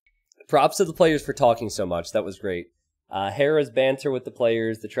 Props to the players for talking so much. That was great. Hera's banter with the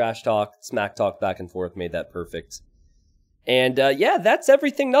players, the trash talk, smack talk back and forth made that perfect. And yeah, that's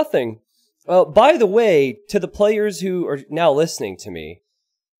everything nothing. By the way, to the players who are now listening to me,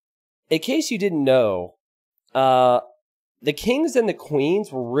 in case you didn't know, the kings and the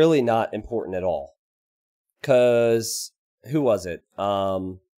queens were really not important at all. Because, who was it?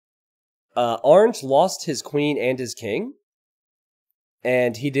 Orange lost his queen and his king,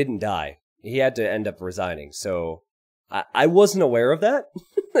 and he didn't die. He had to end up resigning, so I wasn't aware of that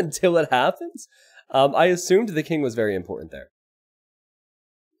until it happens. I assumed the king was very important there.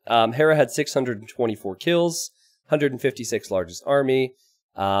 Hera had 624 kills, 156 largest army.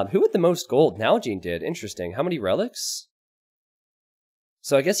 Who had the most gold? Nalgene did. Interesting. How many relics?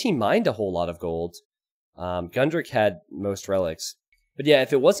 So I guess he mined a whole lot of gold. Gundrick had most relics. But yeah,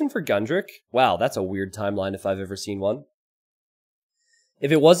 if it wasn't for Gundrick, wow, that's a weird timeline if I've ever seen one.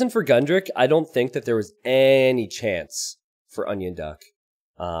 If it wasn't for Gundrick, I don't think that there was any chance for Onion Duck.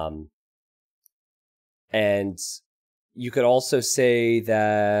 And you could also say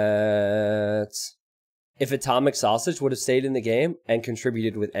that if Atomic Sausage would have stayed in the game and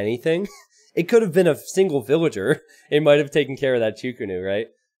contributed with anything, it could have been a single villager. It might have taken care of that Chukunu, right?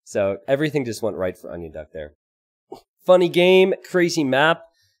 So everything just went right for Onion Duck there. Funny game, crazy map.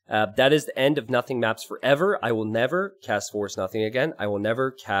 That is the end of Nothing Maps forever. I will never cast Forest Nothing again. I will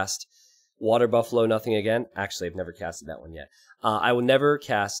never cast Water Buffalo Nothing again. Actually, I've never casted that one yet. I will never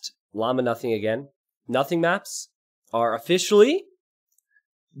cast Llama Nothing again. Nothing Maps are officially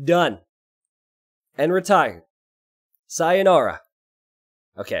done and retired. Sayonara.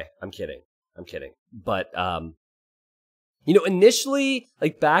 Okay, I'm kidding. But, you know, initially,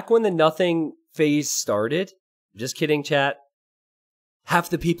 like back when the Nothing phase started, just kidding, chat, half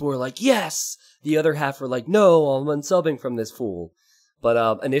the people were like, yes! The other half were like, no, I'm unsubbing from this fool.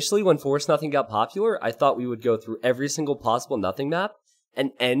 But initially, when Forest Nothing got popular, I thought we would go through every single possible Nothing map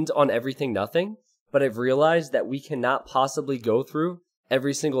and end on everything Nothing. But I've realized that we cannot possibly go through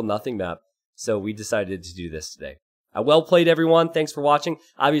every single Nothing map. So we decided to do this today. Well played, everyone. Thanks for watching.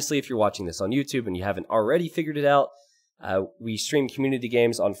 Obviously, if you're watching this on YouTube and you haven't already figured it out, we stream community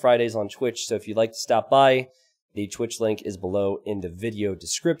games on Fridays on Twitch. So if you'd like to stop by, the Twitch link is below in the video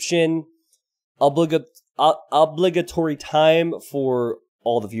description. Obligatory time for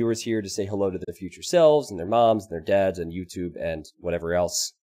all the viewers here to say hello to their future selves and their moms and their dads and YouTube and whatever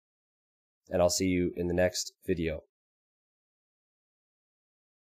else. And I'll see you in the next video.